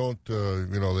 and they don't,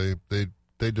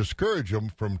 they discourage them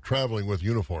from traveling with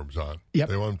uniforms on. Yep.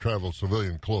 They want them to travel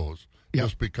civilian clothes,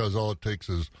 just because all it takes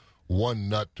is one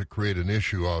nut to create an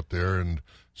issue out there. And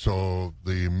so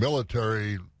the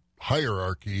military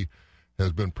hierarchy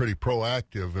has been pretty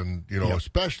proactive, and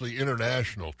especially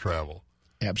international travel.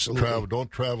 Absolutely.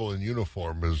 Don't travel in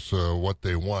uniform is what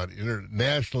they want.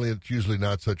 Internationally, it's usually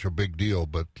not such a big deal,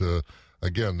 but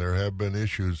again, there have been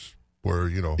issues where,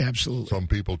 absolutely, some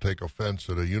people take offense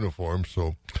at a uniform.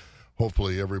 So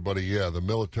hopefully everybody, the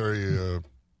military,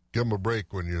 give them a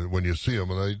break when you see them.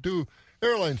 And they do.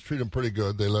 Airlines treat them pretty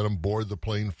good. They let them board the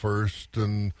plane first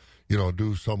and,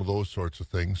 do some of those sorts of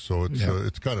things. So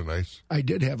it's kind of nice. I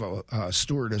did have a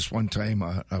stewardess one time,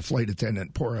 a flight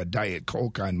attendant, pour a Diet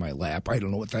Coke on my lap. I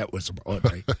don't know what that was about.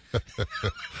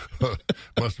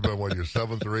 Must have been your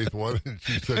 7th or 8th one. And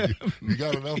she said, you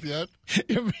got enough yet?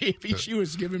 Maybe she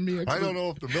was giving me a clue. I don't know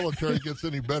if the military gets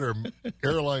any better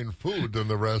airline food than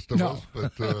the rest of us.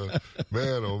 But,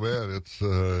 man, oh, man,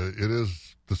 it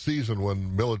is the season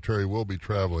when military will be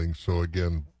traveling. So,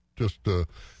 again, just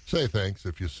say thanks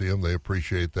if you see them. They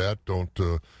appreciate that.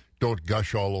 Don't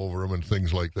gush all over them and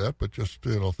things like that, but just,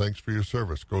 thanks for your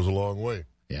service. Goes a long way.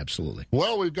 Absolutely.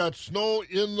 Well, we've got snow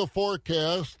in the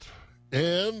forecast,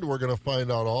 and we're going to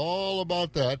find out all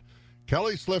about that.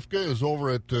 Kelly Slifka is over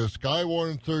at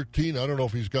Skywarn 13. I don't know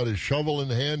if he's got his shovel in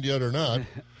hand yet or not.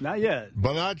 Not yet.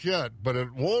 But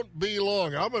it won't be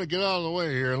long. I'm going to get out of the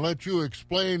way here and let you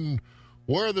explain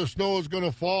where the snow is going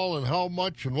to fall and how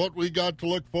much and what we got to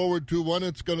look forward to when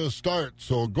it's going to start.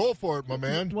 So go for it, my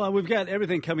man. Well, we've got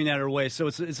everything coming out our way, so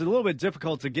it's a little bit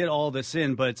difficult to get all this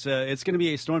in, but it's going to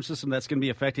be a storm system that's going to be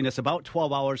affecting us about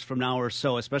 12 hours from now or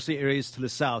so, especially areas to the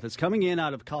south. It's coming in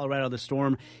out of Colorado, the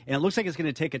storm, and it looks like it's going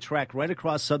to take a track right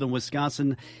across southern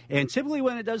Wisconsin. And typically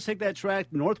when it does take that track,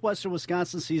 northwestern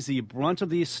Wisconsin sees the brunt of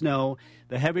the snow,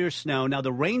 the heavier snow. Now,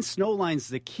 the rain-snow line's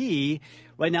the key.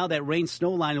 Right now, that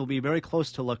rain-snow line will be very close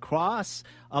close to La Crosse,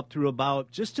 up through about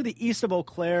just to the east of Eau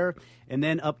Claire, and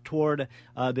then up toward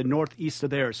the northeast of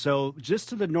there. So just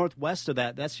to the northwest of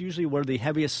that, that's usually where the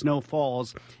heaviest snow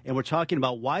falls. And we're talking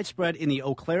about widespread in the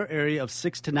Eau Claire area of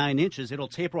 6 to 9 inches. It'll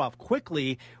taper off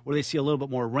quickly where they see a little bit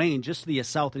more rain, just to the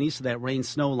south and east of that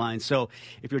rain-snow line. So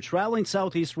if you're traveling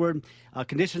southeastward,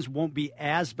 conditions won't be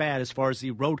as bad as far as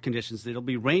the road conditions. It'll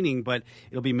be raining, but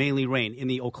it'll be mainly rain. In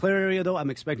the Eau Claire area, though, I'm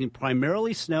expecting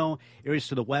primarily snow. Areas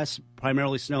to the west,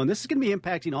 primarily snow. And this is going to be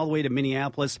impacting all the way to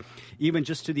Minneapolis, even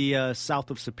just to the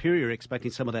south of Superior,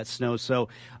 expecting some of that snow. So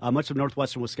much of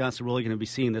northwestern Wisconsin really going to be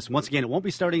seeing this. Once again, it won't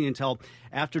be starting until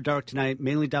after dark tonight,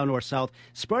 mainly down to our south.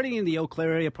 Spreading in the Eau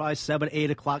Claire area, probably 7,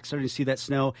 8 o'clock, starting to see that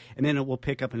snow, and then it will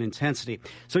pick up in intensity.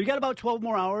 So you got about 12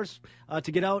 more hours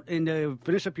to get out and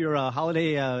finish up your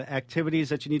holiday activities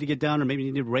that you need to get done, or maybe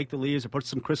you need to rake the leaves or put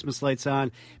some Christmas lights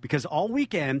on, because all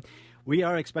weekend we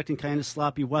are expecting kind of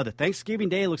sloppy weather. Thanksgiving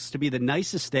Day looks to be the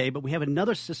nicest day, but we have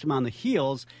another system on the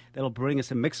heels that'll bring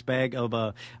us a mixed bag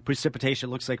of precipitation,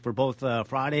 it looks like, for both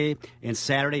Friday and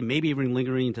Saturday, maybe even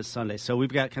lingering into Sunday. So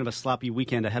we've got kind of a sloppy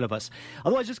weekend ahead of us.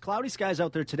 Otherwise, just cloudy skies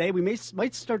out there today. We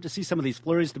might start to see some of these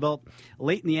flurries develop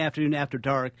late in the afternoon after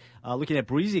dark. Looking at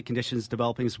breezy conditions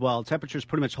developing as well. Temperatures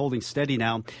pretty much holding steady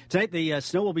now. Tonight, the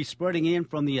snow will be spreading in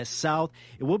from the south.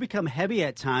 It will become heavy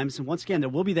at times, and once again, there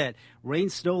will be that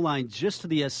rain-snow line just to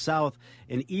the south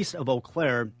and east of Eau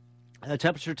Claire.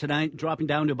 Temperature tonight dropping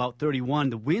down to about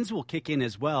 31. The winds will kick in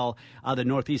as well out of the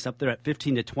northeast up there at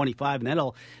 15 to 25, and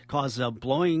that'll cause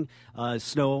blowing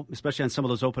snow, especially on some of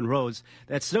those open roads.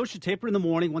 That snow should taper in the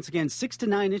morning. Once again, 6 to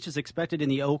 9 inches expected in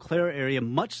the Eau Claire area,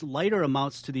 much lighter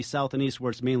amounts to the south and east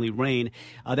where it's mainly rain.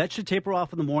 That should taper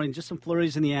off in the morning, just some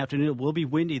flurries in the afternoon. It will be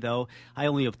windy, though, high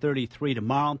only of 33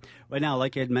 tomorrow. Right now,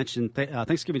 like I had mentioned,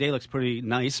 Thanksgiving Day looks pretty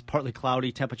nice, partly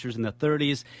cloudy, temperatures in the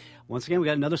 30s. Once again, we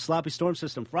got another sloppy storm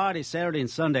system Friday, Saturday, and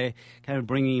Sunday, kind of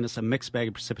bringing us a mixed bag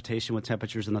of precipitation with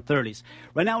temperatures in the 30s.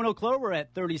 Right now in Eau Claire, we're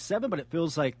at 37, but it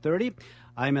feels like 30.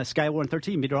 I'm a Skywarn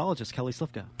 13 meteorologist, Kelly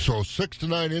Slifka. So 6 to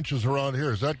 9 inches around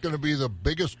here. Is that going to be the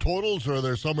biggest totals, or are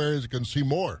there some areas that can see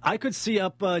more? I could see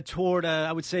up toward,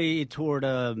 I would say, toward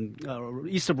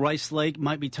east of Rice Lake.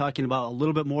 Might be talking about a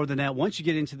little bit more than that. Once you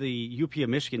get into the UP of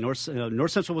Michigan,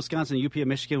 north central Wisconsin, UP of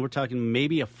Michigan, we're talking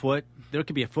maybe a foot. There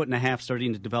could be 1.5 feet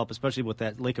starting to develop, especially with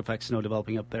that lake effect snow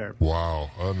developing up there. Wow,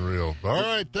 unreal. All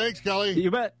right, thanks, Kelly. You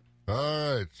bet.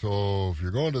 All right, so if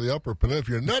you're going to the Upper Peninsula, if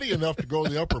you're nutty enough to go to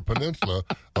the Upper Peninsula,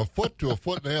 a foot to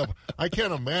 1.5 feet, I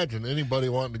can't imagine anybody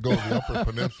wanting to go to the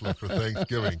Upper Peninsula for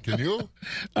Thanksgiving. Can you?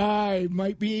 I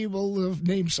might be able to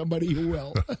name somebody who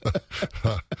will.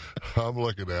 I'm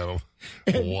looking at them.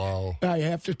 Wow. I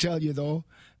have to tell you, though,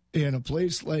 in a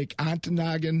place like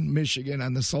Ontonagon, Michigan,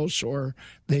 on the South Shore,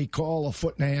 they call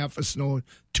 1.5 feet of snow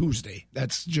Tuesday.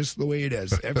 That's just the way it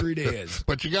is. Every day is.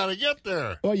 But you got to get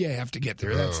there. Oh, you have to get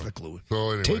there. That's the clue. So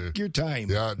anyway, take your time.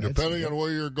 Yeah, depending on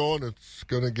where you're going, it's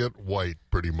going to get white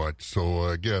pretty much. So,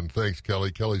 again, thanks,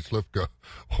 Kelly. Kelly Slifka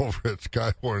over at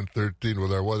Skywarn 13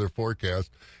 with our weather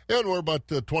forecast. And we're about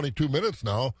 22 minutes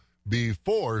now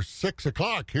before 6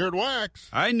 o'clock here at Wax.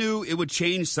 I knew it would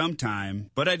change sometime,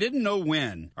 but I didn't know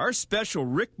when. Our special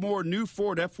Rick Moore new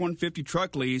Ford F-150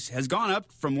 truck lease has gone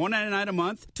up from $199 a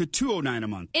month to $209 a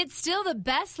month. It's still the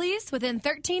best lease within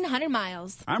 1,300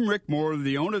 miles. I'm Rick Moore,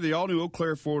 the owner of the all-new Eau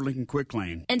Claire Ford Lincoln Quick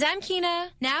Lane. And I'm Keena.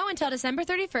 Now until December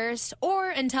 31st, or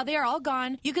until they are all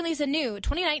gone, you can lease a new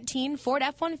 2019 Ford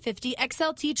F-150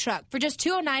 XLT truck for just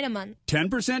 $209 a month.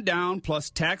 10% down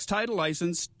plus tax, title,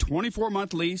 license,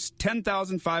 24-month lease,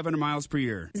 10,500 miles per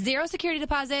year. Zero security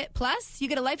deposit, plus you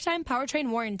get a lifetime powertrain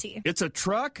warranty. It's a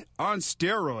truck on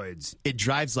steroids. It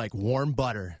drives like warm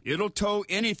butter. It'll tow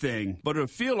anything, but it'll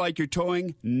feel like you're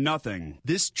towing nothing.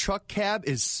 This truck cab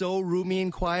is so roomy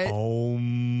and quiet.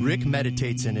 Rick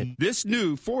meditates in it. This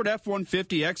new Ford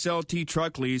F-150 XLT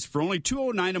truck lease for only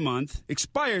 $209 a month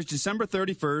expires December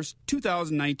 31st,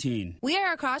 2019. We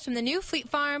are across from the new Fleet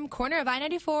Farm, corner of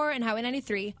I-94 and Highway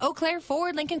 93, Eau Claire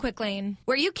Ford Lincoln Quick Lane,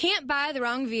 where you can't buy the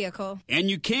wrong vehicle. And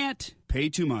you can't pay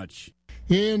too much.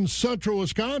 In central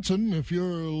Wisconsin, if you're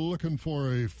looking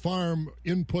for a farm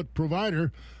input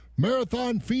provider,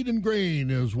 Marathon Feed and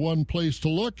Grain is one place to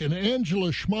look. And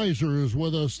Angela Schmeiser is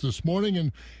with us this morning.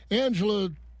 And Angela,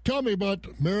 tell me about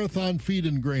Marathon Feed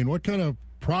and Grain. What kind of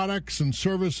products and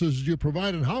services do you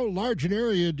provide, and how large an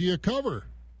area do you cover?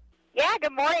 Yeah,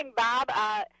 good morning, Bob.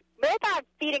 Marathon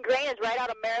Feed and Grain is right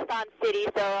out of Marathon City,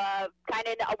 so kind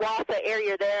of in the Wausau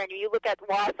area there. And you look at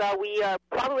Wausau, we are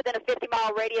probably within a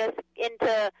 50-mile radius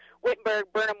into Wittenberg,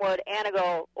 Burnhamwood,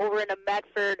 Anago, over into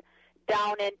Medford,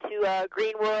 down into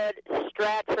Greenwood,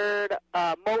 Stratford,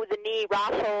 Mosinee,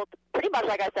 Rosholt, pretty much,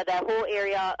 like I said, that whole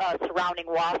area surrounding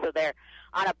Wausau there.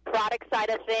 On a product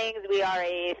side of things, we are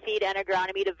a feed and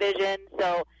agronomy division,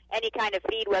 so any kind of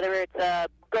feed, whether it's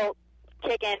goat,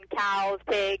 chicken, cows,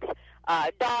 pigs,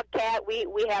 dog, cat, we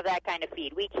have that kind of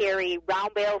feed. We carry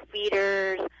round bale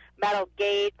feeders, metal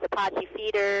gates, Apache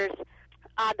feeders.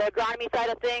 On the agronomy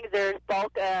side of things, there's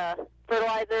bulk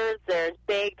fertilizers, there's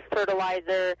bagged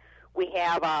fertilizer. We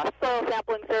have a soil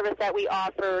sampling service that we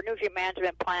offer, nutrient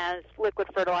management plans, liquid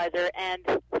fertilizer, and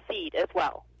seed as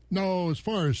well. Now, as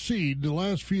far as seed, the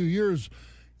last few years,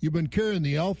 you've been carrying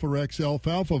the Alpharex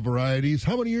alfalfa varieties.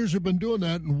 How many years have you been doing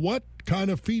that, and what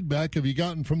kind of feedback have you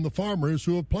gotten from the farmers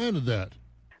who have planted that?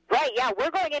 Right, yeah,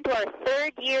 we're going into our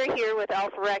third year here with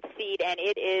Alpharex seed, and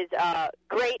it is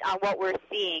great on what we're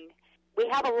seeing. We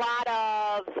have a lot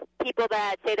of people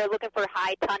that say they're looking for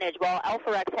high tonnage. Well,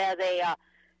 Alpharex has a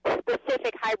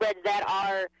specific hybrids that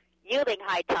are yielding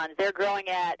high tons. They're growing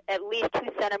at least 2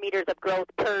 centimeters of growth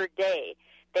per day.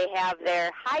 They have their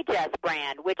Higest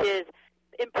brand, which is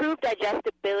improved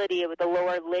digestibility with the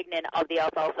lower lignin of the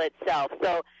alfalfa itself.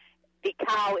 So the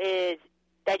cow is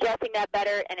digesting that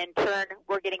better, and in turn,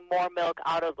 we're getting more milk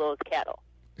out of those cattle.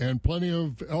 And plenty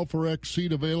of Alpharex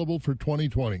seed available for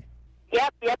 2020.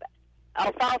 Yep.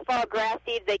 Alfalfa, grass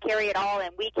seeds, they carry it all,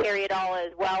 and we carry it all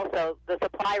as well. So the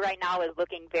supply right now is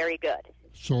looking very good.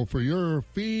 So for your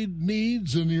feed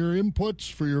needs and your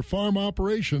inputs for your farm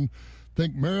operation,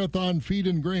 think Marathon Feed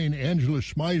and Grain. Angela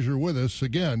Schmeiser with us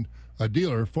again, a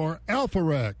dealer for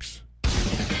Alpharex.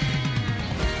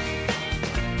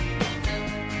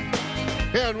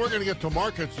 And we're going to get to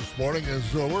markets this morning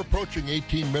as we're approaching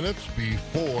 18 minutes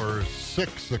before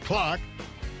 6 o'clock.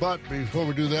 But before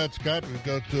we do that, Scott, we've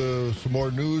got some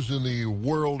more news in the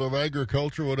world of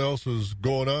agriculture. What else is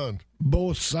going on?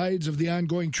 Both sides of the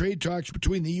ongoing trade talks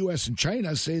between the U.S. and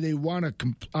China say they want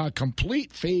a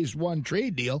complete Phase 1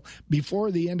 trade deal before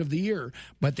the end of the year,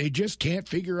 but they just can't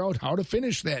figure out how to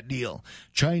finish that deal.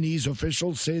 Chinese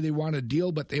officials say they want a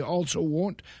deal, but they also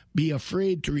won't be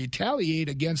afraid to retaliate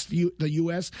against the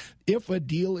U.S. if a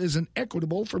deal isn't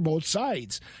equitable for both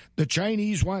sides. The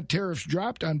Chinese want tariffs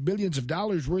dropped on billions of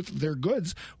dollars worth of their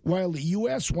goods, while the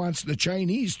U.S. wants the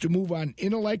Chinese to move on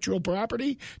intellectual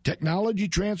property, technology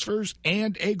transfers,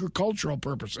 and agricultural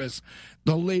purposes.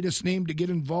 The latest name to get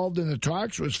involved in the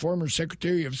talks was former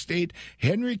Secretary of State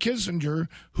Henry Kissinger,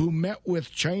 who met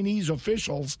with Chinese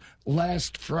officials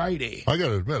last Friday. I got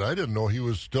to admit, I didn't know he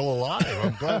was still alive.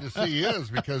 I'm glad to see he is,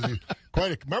 because he's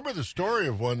remember the story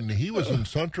of when he was in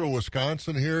central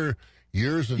Wisconsin here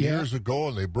years and years ago,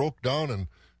 and they broke down, and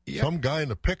some guy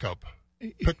in a pickup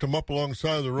picked him up along the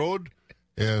side of the road,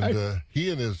 and he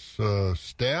and his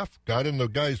staff got in the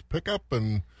guy's pickup,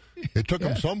 and it took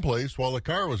him someplace while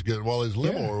his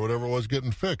limo or whatever was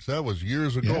getting fixed. That was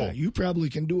years ago. Yeah, you probably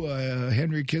can do a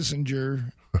Henry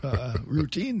Kissinger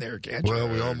routine there, can't you? Well,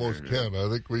 we almost can. I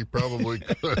think we probably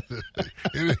could.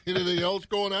 Anything else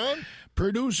going on?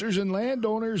 Producers and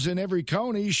landowners in every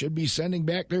county should be sending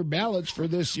back their ballots for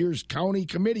this year's county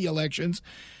committee elections.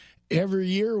 Every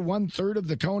year, 1/3 of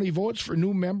the county votes for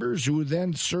new members who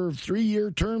then serve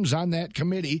 3-year terms on that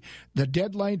committee. The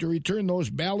deadline to return those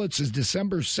ballots is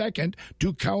December 2nd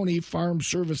to county farm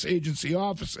service agency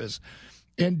offices.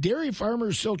 And dairy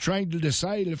farmers still trying to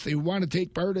decide if they want to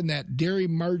take part in that dairy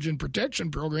margin protection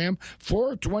program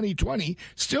for 2020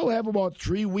 still have about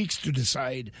 3 weeks to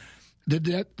decide.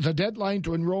 The deadline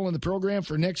to enroll in the program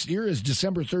for next year is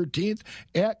December 13th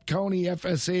at county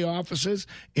FSA offices.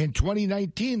 In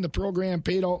 2019, the program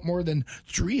paid out more than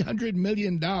 $300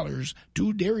 million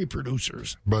to dairy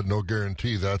producers. But no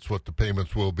guarantee that's what the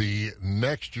payments will be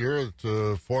next year. It's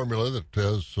a formula that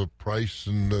has a price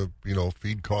and,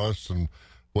 feed costs and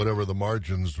whatever the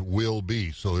margins will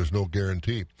be. So there's no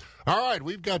guarantee. All right,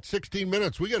 we've got 16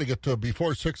 minutes. We got to get to,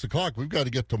 before 6 o'clock, we've got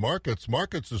to get to markets.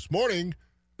 Markets this morning.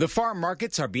 The farm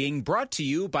markets are being brought to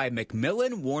you by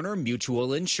McMillan Warner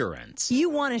Mutual Insurance. You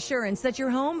want assurance that your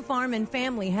home, farm, and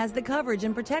family has the coverage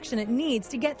and protection it needs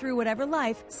to get through whatever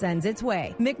life sends its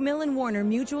way. McMillan Warner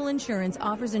Mutual Insurance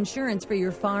offers insurance for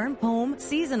your farm, home,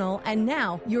 seasonal, and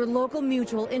now your local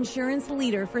mutual insurance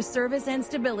leader for service and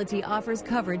stability offers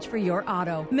coverage for your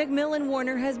auto. McMillan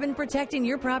Warner has been protecting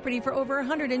your property for over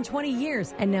 120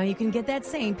 years, and now you can get that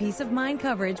same peace of mind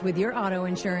coverage with your auto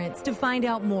insurance. To find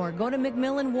out more, go to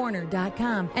McMillanWarner.com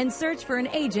and search for an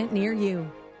agent near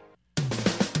you.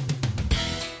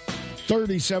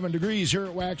 37 degrees here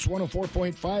at Wax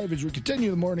 104.5 as we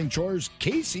continue the morning chores.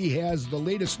 Casey has the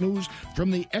latest news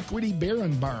from the Equity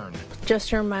Barron Barn.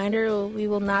 Just a reminder, we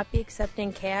will not be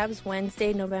accepting calves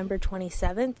Wednesday, November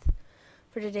 27th.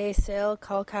 For today's sale,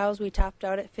 cull cows we topped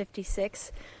out at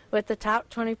 56. with the top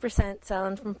 20%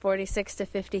 selling from 46 to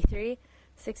 53,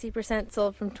 60%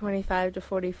 sold from 25 to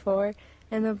 44,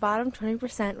 and the bottom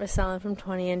 20% was selling from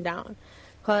 20 and down.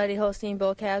 Quality Holstein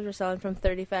bull calves were selling from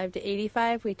 35 to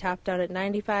 85. We topped out at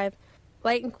 95.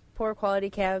 Light and poor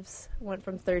quality calves went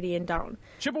from 30 and down.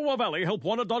 Chippewa Valley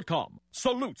HelpWanted.com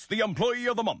salutes the employee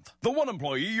of the month. The one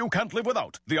employee you can't live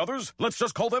without. The others, let's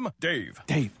just call them Dave.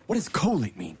 Dave, what does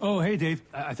collate mean? Oh, hey, Dave.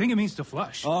 I think it means to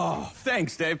flush. Oh,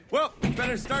 thanks, Dave. Well,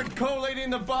 better start collating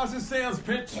the boss's sales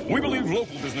pitch. We believe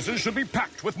local businesses should be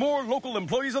packed with more local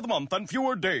employees of the month and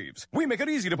fewer Daves. We make it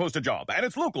easy to post a job, and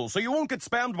it's local, so you won't get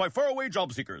spammed by faraway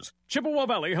job seekers. Chippewa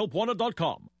Valley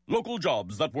HelpWanted.com. Local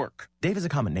jobs that work. Dave is a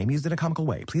common name used in a comical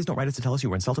way. Please don't write us to tell us you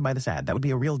were insulted by this ad. That would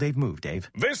be a real Dave move, Dave.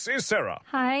 This is Sarah.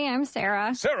 Hi, I'm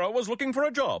Sarah. Sarah was looking for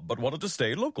a job, but wanted to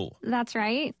stay local. That's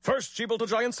right. First, she built a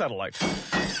giant satellite,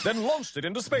 then launched it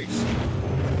into space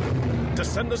to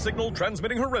send a signal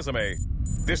transmitting her resume.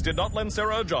 This did not lend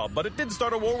Sarah a job, but it did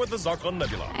start a war with the Zarkon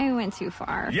Nebula. I went too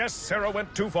far. Yes, Sarah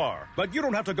went too far, but you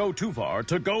don't have to go too far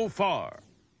to go far.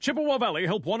 Chippewa Valley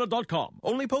HelpWanted.com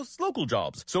only posts local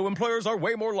jobs, so employers are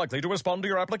way more likely to respond to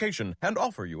your application and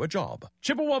offer you a job.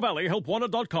 Chippewa Valley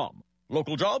HelpWanted.com.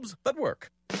 Local jobs that work.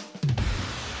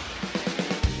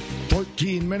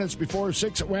 14 minutes before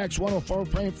 6 at Wax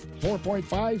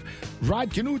 104.5.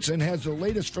 Rod Knutson has the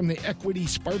latest from the Equity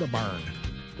Sparta Barn.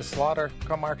 The slaughter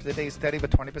cow market today is steady with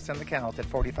 20% of the cows at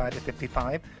 45 to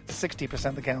 55, 60%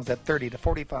 of the cows at 30 to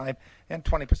 45, and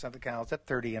 20% of the cows at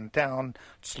 30 and down.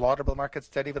 Slaughterable market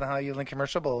steady with the high-yielding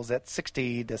commercial bulls at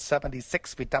 60 to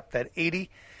 76. We topped at 80.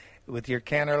 With your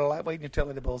Canada lightweight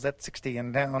utility bulls at 60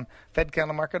 and down. Fed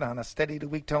cattle market on a steady to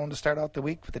weak tone to start out the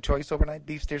week with the choice overnight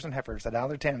beef steers and heifers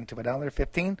 $1.10 to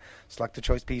 $1.15. Select the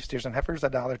choice beef steers and heifers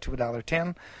 $1 to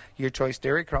 $1.10. Your choice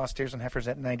dairy cross steers and heifers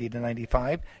at 90 to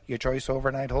 95. Your choice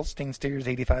overnight Holstein steers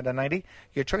 85 to 90.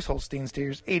 Your choice Holstein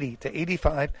steers 80 to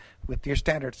 85 with your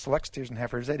standard select steers and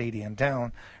heifers at 80 and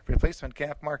down. Replacement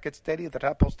calf market steady with the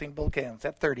top Holstein bull calves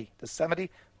at 30 to 70.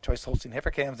 Choice Holstein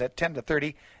heifer calves at 10 to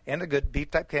 30, and the good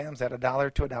beef type calves at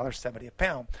 $1 to $1.70 a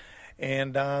pound.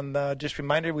 And on just a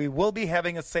reminder, we will be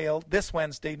having a sale this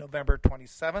Wednesday, November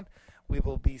 27th. We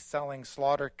will be selling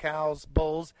slaughter cows,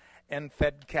 bulls, and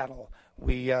fed cattle.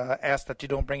 We ask that you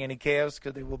don't bring any calves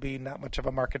because there will be not much of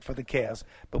a market for the calves.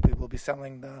 But we will be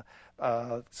selling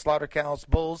the slaughter cows,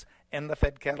 bulls, and the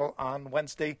fed cattle on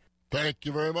Wednesday. Thank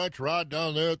you very much, Rod,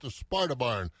 down there at the Sparta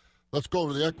Barn. Let's go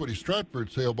to the Equity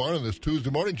Stratford sale barn on this Tuesday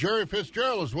morning. Jerry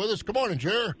Fitzgerald is with us. Good morning,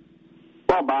 Jerry.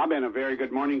 Well, Bob, and a very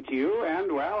good morning to you.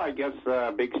 And, well, I guess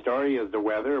the big story is the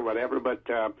weather or whatever, but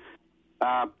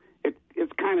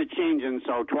it's kind of changing.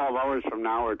 So 12 hours from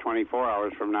now or 24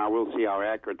 hours from now, we'll see how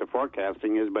accurate the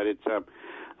forecasting is. But it's,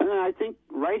 I think,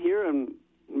 right here in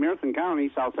Marathon County,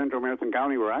 south central Marathon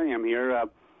County, where I am here,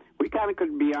 we kind of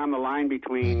could be on the line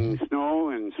between snow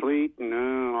and sleet and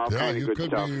all kind of good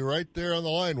stuff. Yeah, you could be right there on the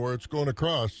line where it's going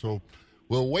across. So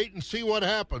we'll wait and see what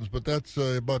happens, but that's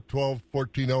about 12,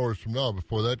 14 hours from now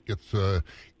before that gets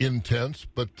intense.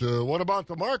 But what about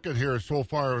the market here so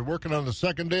far? We're working on the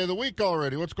second day of the week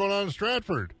already. What's going on in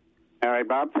Stratford? All right,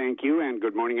 Bob, thank you, and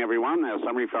good morning, everyone. A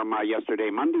summary from yesterday,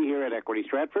 Monday, here at Equity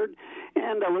Stratford.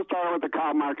 And we'll start with the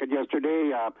cow market yesterday.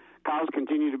 Cows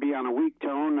continue to be on a weak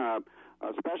tone,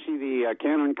 especially the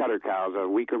canner and cutter cows. A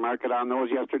weaker market on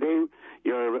those yesterday.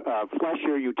 Your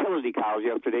fleshier utility cows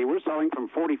yesterday were selling from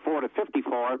 44 to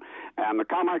 54, and the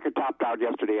cow market topped out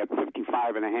yesterday at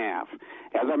 55.5.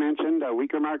 As I mentioned, a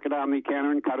weaker market on the canner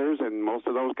and cutters, and most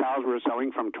of those cows were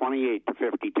selling from 28 to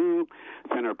 52.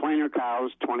 Thinner, plainer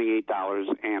cows,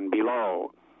 $28 and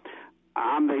below.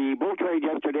 On the bull trade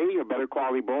yesterday, your better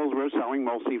quality bulls were selling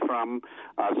mostly from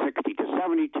 60 to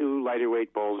 72, lighter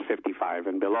weight bulls 55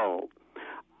 and below.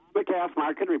 The calf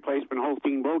market, replacement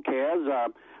Holstein bull calves,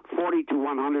 40 to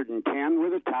 110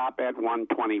 with a top at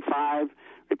 125.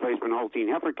 Replacement Holstein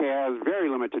heifer calves, very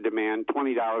limited demand,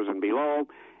 $20 and below.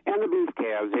 And the beef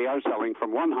calves, they are selling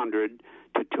from 100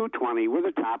 to 220 with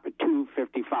a top at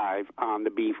 255 on the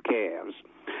beef calves.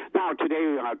 Now,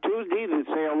 today, Tuesday, the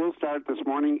sale will start this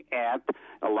morning at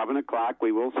 11 o'clock.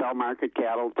 We will sell market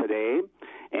cattle today,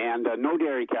 and no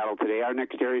dairy cattle today. Our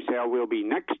next dairy sale will be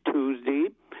next Tuesday.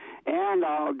 And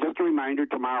just a reminder,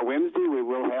 tomorrow, Wednesday, we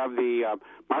will have the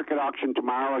market auction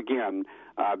tomorrow again.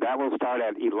 That will start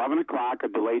at 11 o'clock, a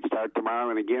delayed start tomorrow.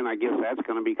 And again, I guess that's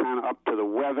going to be kind of up to the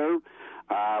weather.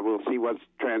 We'll see what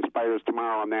transpires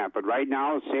tomorrow on that. But right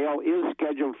now, a sale is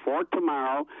scheduled for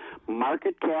tomorrow.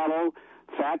 Market cattle,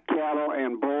 fat cattle,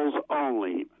 and bulls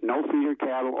only. No feeder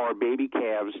cattle or baby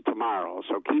calves tomorrow.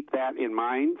 So keep that in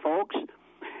mind, folks.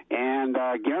 And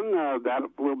again, that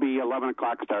will be 11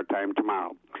 o'clock start time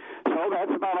tomorrow. So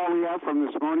that's about all we have from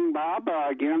this morning, Bob.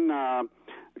 Again,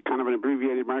 kind of an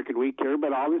abbreviated market week here,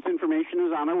 but all this information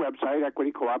is on our website,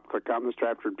 Equity Co-op. Click on the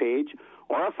Stratford page,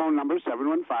 or our phone number,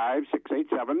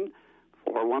 715-687-4101.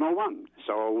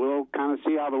 So we'll kind of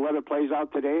see how the weather plays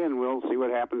out today, and we'll see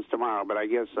what happens tomorrow. But I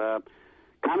guess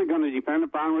kind of going to depend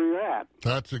upon where you're at.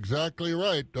 That's exactly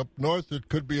right. Up north, it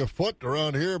could be a foot.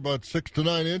 Around here, about 6 to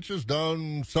 9 inches.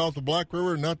 Down south of Black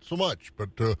River, not so much. But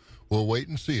we'll wait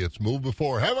and see. It's moved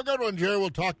before. Have a good one, Jerry.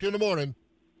 We'll talk to you in the morning.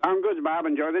 I'm good, Bob.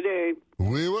 Enjoy the day.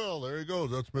 We will. There he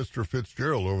goes. That's Mr.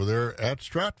 Fitzgerald over there at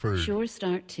Stratford. Sure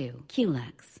Start 2,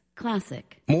 QLEX,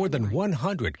 Classic. More than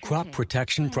 100 crop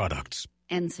protection products.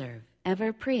 N-Serve,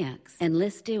 Ever-Prex,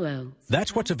 Enlist Duo.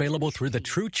 That's what's available through the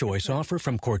True Choice offer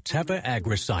from Corteva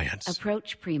Agriscience.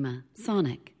 Approach Prima,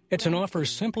 Sonic. It's an offer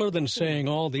simpler than saying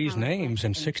all these names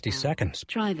in 60 seconds.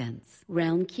 Trivence,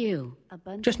 Realm Q.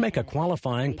 Just make a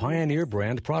qualifying Pioneer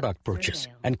brand product purchase,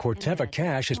 and Corteva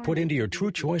Cash is put into your True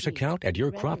Choice account at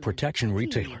your crop protection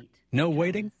retailer. No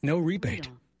waiting, no rebate.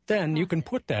 Then you can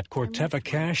put that Corteva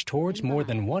Cash towards more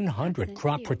than 100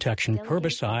 crop protection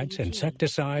herbicides,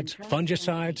 insecticides,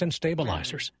 fungicides, and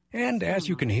stabilizers. And as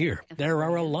you can hear, there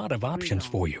are a lot of options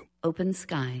for you. Open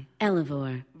Sky,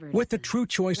 Elevore. With the True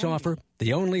Choice offer,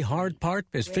 the only hard part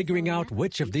is figuring out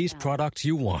which of these products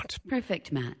you want.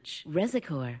 Perfect Match,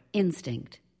 Resicor,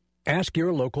 Instinct. Ask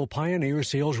your local Pioneer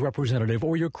sales representative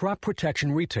or your crop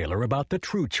protection retailer about the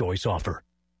True Choice offer.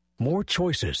 More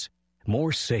choices,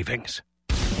 more savings.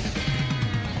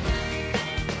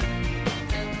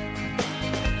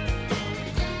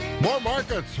 More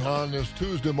markets on this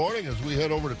Tuesday morning as we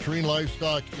head over to Treen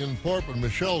Livestock in Thorpe, and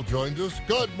Michelle joins us.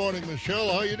 Good morning,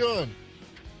 Michelle. How you doing?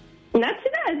 Not too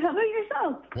bad. How about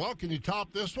yourself? Well, can you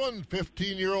top this one?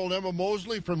 15-year-old Emma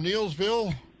Mosley from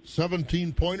Neilsville,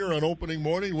 17-pointer on opening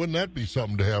morning. Wouldn't that be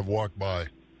something to have walk by?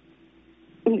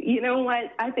 You know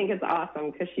what? I think it's awesome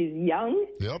because she's young.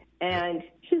 Yep. And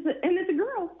it's a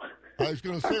girl. I was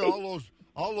going to say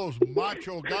all those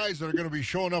macho guys that are going to be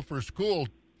showing up for school,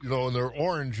 you know, and they're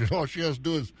orange, you know, all she has to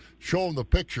do is show them the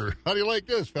picture. How do you like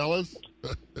this, fellas?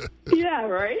 Yeah,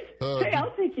 right? Hey,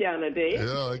 I'll take you on a date.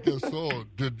 Yeah, I guess so.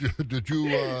 Did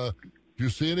you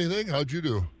see anything? How'd you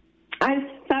do? I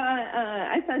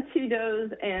saw 2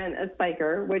 does and a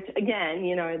spiker, which, again,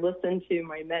 you know, I listen to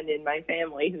my men in my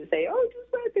family who say, oh,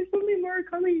 just wait, there's something more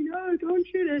coming. No, don't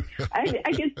shoot it.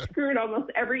 I get screwed almost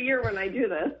every year when I do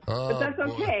this, but that's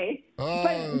okay.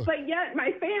 But yet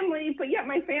my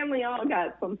family all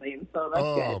got something, so that's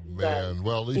good. Oh, man.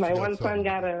 Well, at least my one son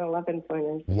got an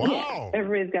 11-pointer. Wow. Yeah,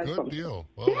 everybody's got good something. Good deal.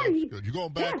 Well, that's good. You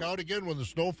going back out again when the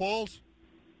snow falls?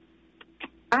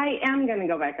 I am going to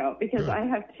go back out because I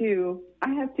have to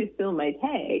fill my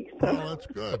tag. So. Well, that's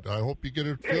good. I hope you get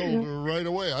it filled right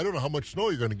away. I don't know how much snow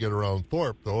you're going to get around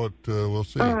Thorpe, though. We'll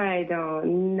see. I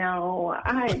don't know.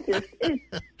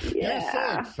 You're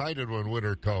so excited when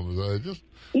winter comes. I just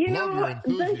love your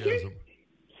enthusiasm.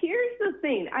 Here's the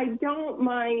thing. I don't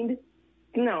mind.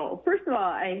 No, first of all,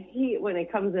 I hate when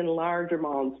it comes in large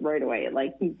amounts right away.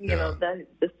 Like, you know,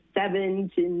 the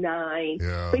 7 to 9.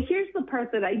 Yeah. But here's the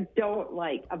part that I don't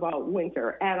like about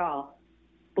winter at all.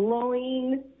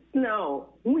 Blowing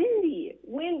snow. Windy.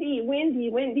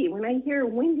 When I hear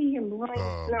windy and blowing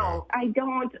snow, I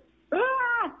don't.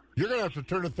 You're going to have to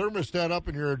turn the thermostat up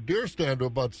in your deer stand to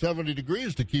about 70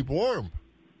 degrees to keep warm.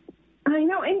 I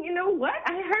know. And you know what?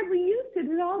 I hardly used it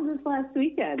at all this last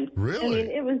weekend. Really? I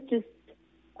mean, it was just...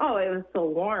 Oh, it was so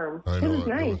warm. I know. It was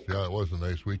nice. It was a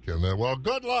nice weekend. Well,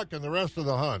 good luck in the rest of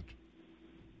the hunt.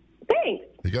 Thanks.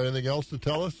 You got anything else to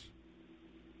tell us?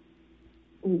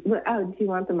 Do you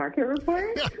want the market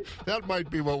report? That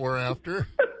might be what we're after.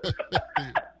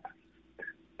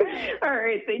 All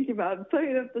right. Thank you, Bob.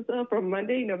 Setting up the sale from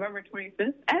Monday, November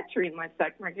 25th at Treen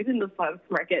Livestock Market in the Slaughter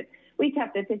Market. We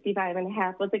capped at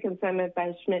 55.5 with a consignment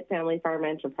by Schmidt Family Farm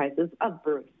Enterprises of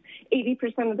Bruce.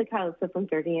 80% of the cows are from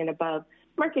 30 and above.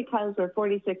 Market cows were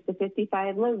 46 to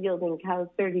 55, low-yielding cows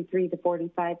 33 to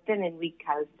 45, thin and weak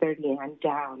cows 30 and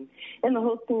down. In the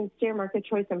Holstein steer market,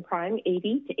 choice and prime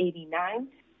 80 to 89,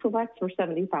 selects were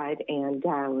 75 and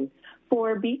down.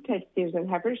 For beef type steers and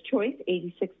heifers, choice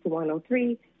 86 to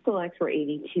 103, selects were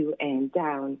 82 and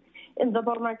down. In the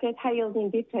bull market,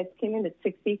 high-yielding beef types came in at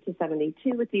 60 to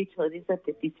 72, with the utilities at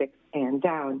 56 and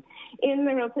down. In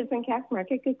the realtors and calf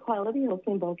market, good quality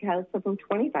Holstein bull cows sold from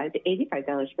 $25 to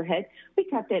 $85 per head. We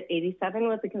capped at 87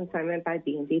 with a consignment by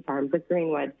B&D Farms of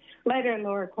Greenwood. Lighter and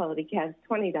lower quality calves,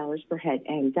 $20 per head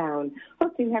and down.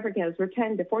 Holstein heifer calves were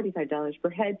 $10 to $45 per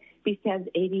head. Beef calves,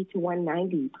 $80 to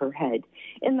 $190 per head.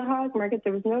 In the hog market,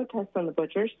 there was no test on the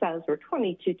butchers. Sows were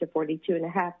 22 to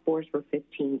 42.5. Boars were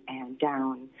 15 and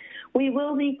down. We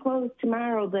will be closed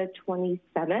tomorrow, the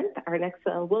 27th. Our next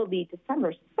sale will be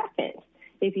December 2nd.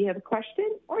 If you have a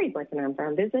question or you'd like an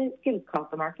on-farm visit, give us a call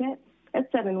at the market at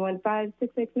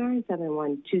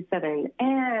 715-669-7127.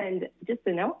 And just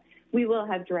a note, we will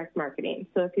have direct marketing.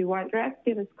 So if you want direct,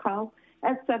 give us a call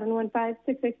at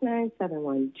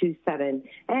 715-669-7127.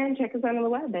 And check us out on the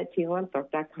web at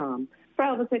tlmthorpe.com. For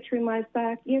all of us at True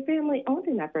Livestock, your family-owned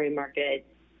and operated market,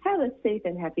 have a safe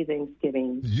and happy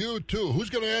Thanksgiving. You too.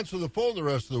 Who's going to answer the phone the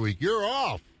rest of the week? You're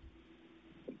off.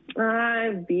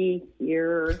 I'll be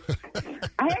here.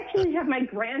 I actually have my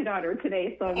granddaughter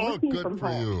today, so I'm working from home. Good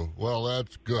for you. Well,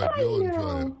 that's good. You'll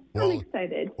enjoy it. I'm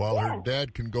excited. While her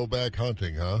dad can go back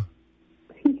hunting, huh?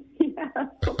 Yeah,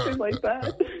 something like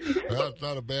that. That's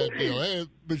not a bad deal. Hey,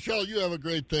 Michelle, you have a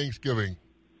great Thanksgiving.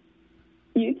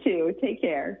 You too. Take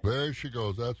care. There she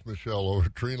goes. That's Michelle over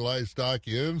at Treen Livestock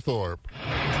in Thorpe.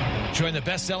 Join the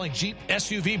best-selling Jeep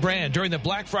SUV brand during the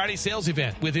Black Friday sales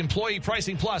event with Employee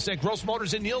Pricing Plus at Gross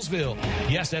Motors in Neillsville.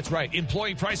 Yes, that's right.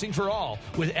 Employee pricing for all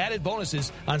with added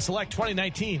bonuses on select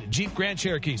 2019 Jeep Grand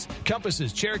Cherokees,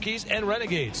 Compasses, Cherokees, and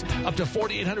Renegades. Up to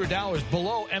 $4,800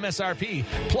 below MSRP,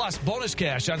 plus bonus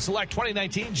cash on select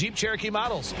 2019 Jeep Cherokee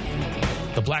models.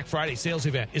 The Black Friday sales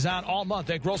event is on all month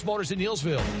at Gross Motors in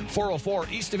Neillsville, 404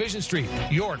 East Division Street,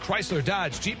 your Chrysler,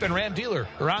 Dodge, Jeep, and Ram dealer,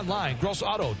 or online,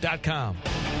 grossauto.com.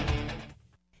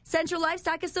 Central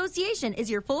Livestock Association is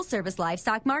your full-service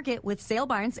livestock market with sale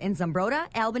barns in Zumbrota,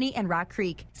 Albany, and Rock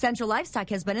Creek. Central Livestock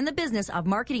has been in the business of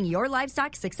marketing your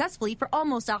livestock successfully for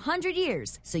almost 100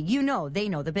 years, so you know they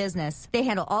know the business. They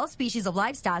handle all species of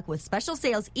livestock with special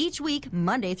sales each week,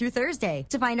 Monday through Thursday.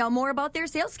 To find out more about their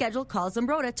sales schedule, call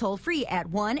Zumbrota toll-free at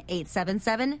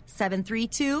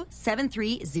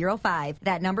 1-877-732-7305.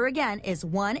 That number again is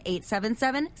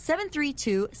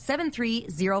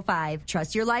 1-877-732-7305.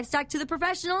 Trust your livestock to the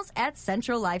professionals at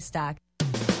Central Livestock.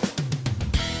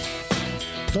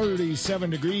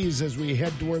 37 degrees as we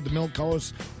head toward the milk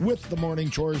house with the morning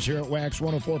chores here at Wax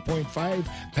 104.5.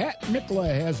 Pat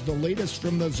Mikla has the latest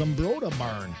from the Zumbrota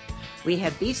barn. We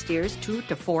had beef steers 2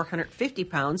 to 450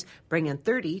 pounds, bringing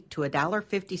 30 to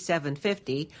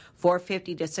 $1.57.50,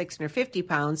 450 to 650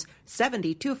 pounds,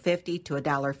 72.50 to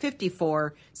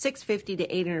 $1.54, 650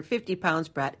 to 850 pounds,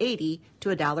 brought 80 to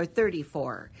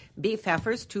 $1.34. Beef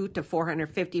heifers 2 to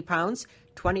 450 pounds,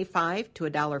 25 to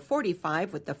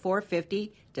 $1.45, with the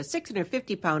 450 to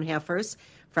 650 pound heifers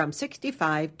from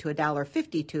 65 to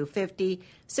 $1.52.50,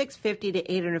 650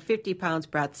 to 850 pounds,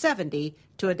 brought 70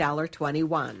 to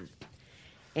 $1.21.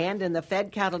 And in the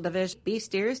fed cattle division, beef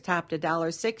steers topped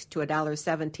 $1.06 to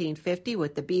 $1.17.50,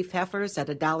 with the beef heifers at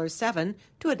 $1.07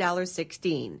 to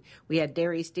 $1.16. We had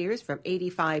dairy steers from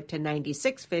 $85 to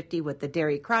 $96.50, with the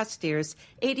dairy cross steers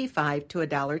 $85 to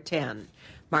 $1.10.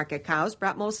 Market cows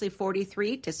brought mostly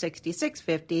 $43 to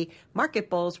 $66.50. Market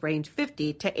bulls range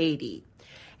 $50 to $80.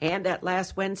 And at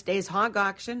last Wednesday's hog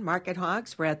auction, market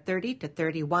hogs were at 30 to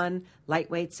 31,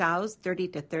 lightweight sows 30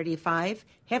 to 35,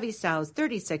 heavy sows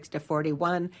 36 to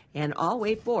 41, and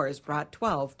all-weight boars brought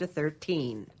 12 to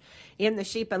 13. In the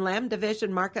sheep and lamb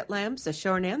division, market lambs, the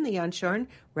shorn and the unshorn,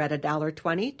 were at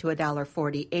 $1.20 to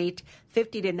 $1.48,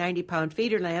 50 to 90 pound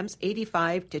feeder lambs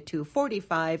 85 to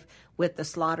 $2.45, with the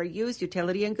slaughter used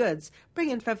utility and goods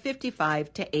bringing from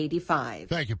 55 to 85.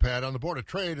 Thank you, Pat. On the Board of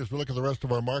Trade, as we look at the rest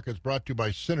of our markets, brought to you by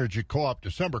Synergy Co-op.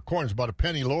 December corn is about a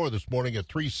penny lower this morning at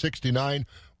 $3.69.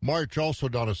 March also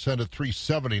down a cent at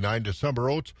 $3.79.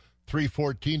 December oats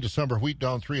 $3.14. December wheat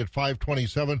down 3 at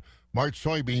 $5.27. March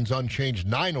soybeans unchanged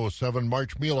 $9.07.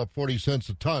 March meal up 40 cents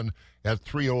a ton at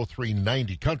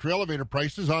 $3.03.90. Country elevator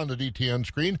prices on the DTN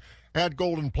screen. At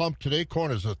Golden Plump today, corn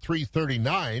is at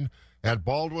 $3.39. At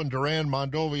Baldwin, Duran,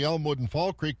 Mondovi, Elmwood, and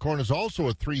Fall Creek, corn is also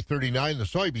at $3.39. The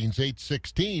soybeans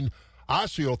 $8.16.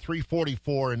 Osseo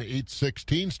 $3.44 and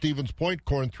 $8.16. Stevens Point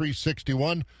corn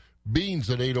 $3.61. Beans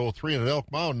at $8.03. And at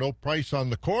Elk Mound, no price on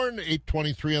the corn,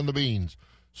 $8.23 on the beans.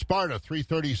 Sparta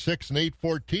 $3.36 and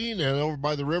 $8.14. And over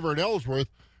by the river at Ellsworth,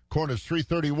 corn is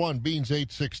 $3.31. Beans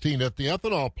 $8.16. At the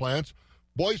ethanol plants,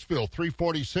 Boyceville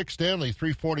 $3.46. Stanley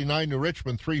 $3.49. New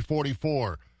Richmond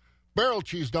 $3.44. Barrel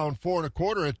cheese down 4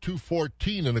 1/4 at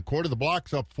 $2.14 1/4. The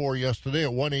block's up 4 yesterday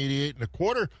at $1.88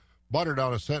 1/4. Butter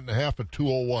down 1.5 cents at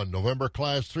 $2.01. November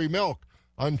Class 3 milk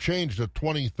unchanged at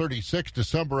 $20.36.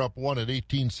 December up 1 at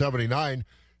 $18.79.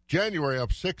 January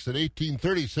up 6 at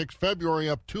 $18.36. February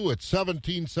up 2 at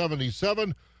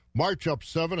 $17.77. March up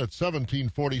 7 at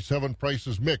 $17.47.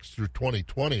 Prices mixed through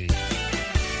 2020.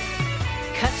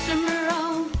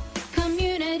 Customer-owned,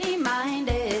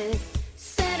 community-minded,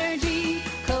 Synergy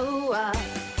Co-op.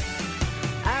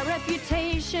 Our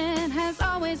reputation has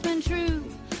always been true.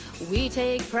 We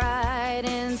take pride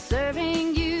in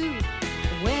serving you.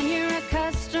 When you're a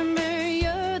customer,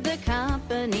 you're the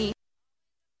company.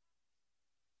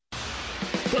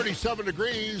 37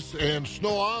 degrees and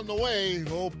snow on the way.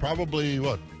 Oh, probably,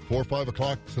 4 or 5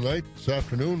 o'clock tonight, this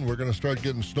afternoon, we're going to start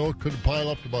getting snow. It could pile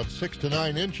up to about 6 to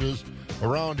 9 inches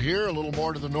around here, a little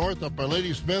more to the north, up by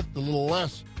Ladysmith, a little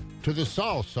less to the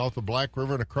south of Black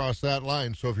River and across that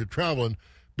line. So if you're traveling,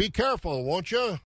 be careful, won't you?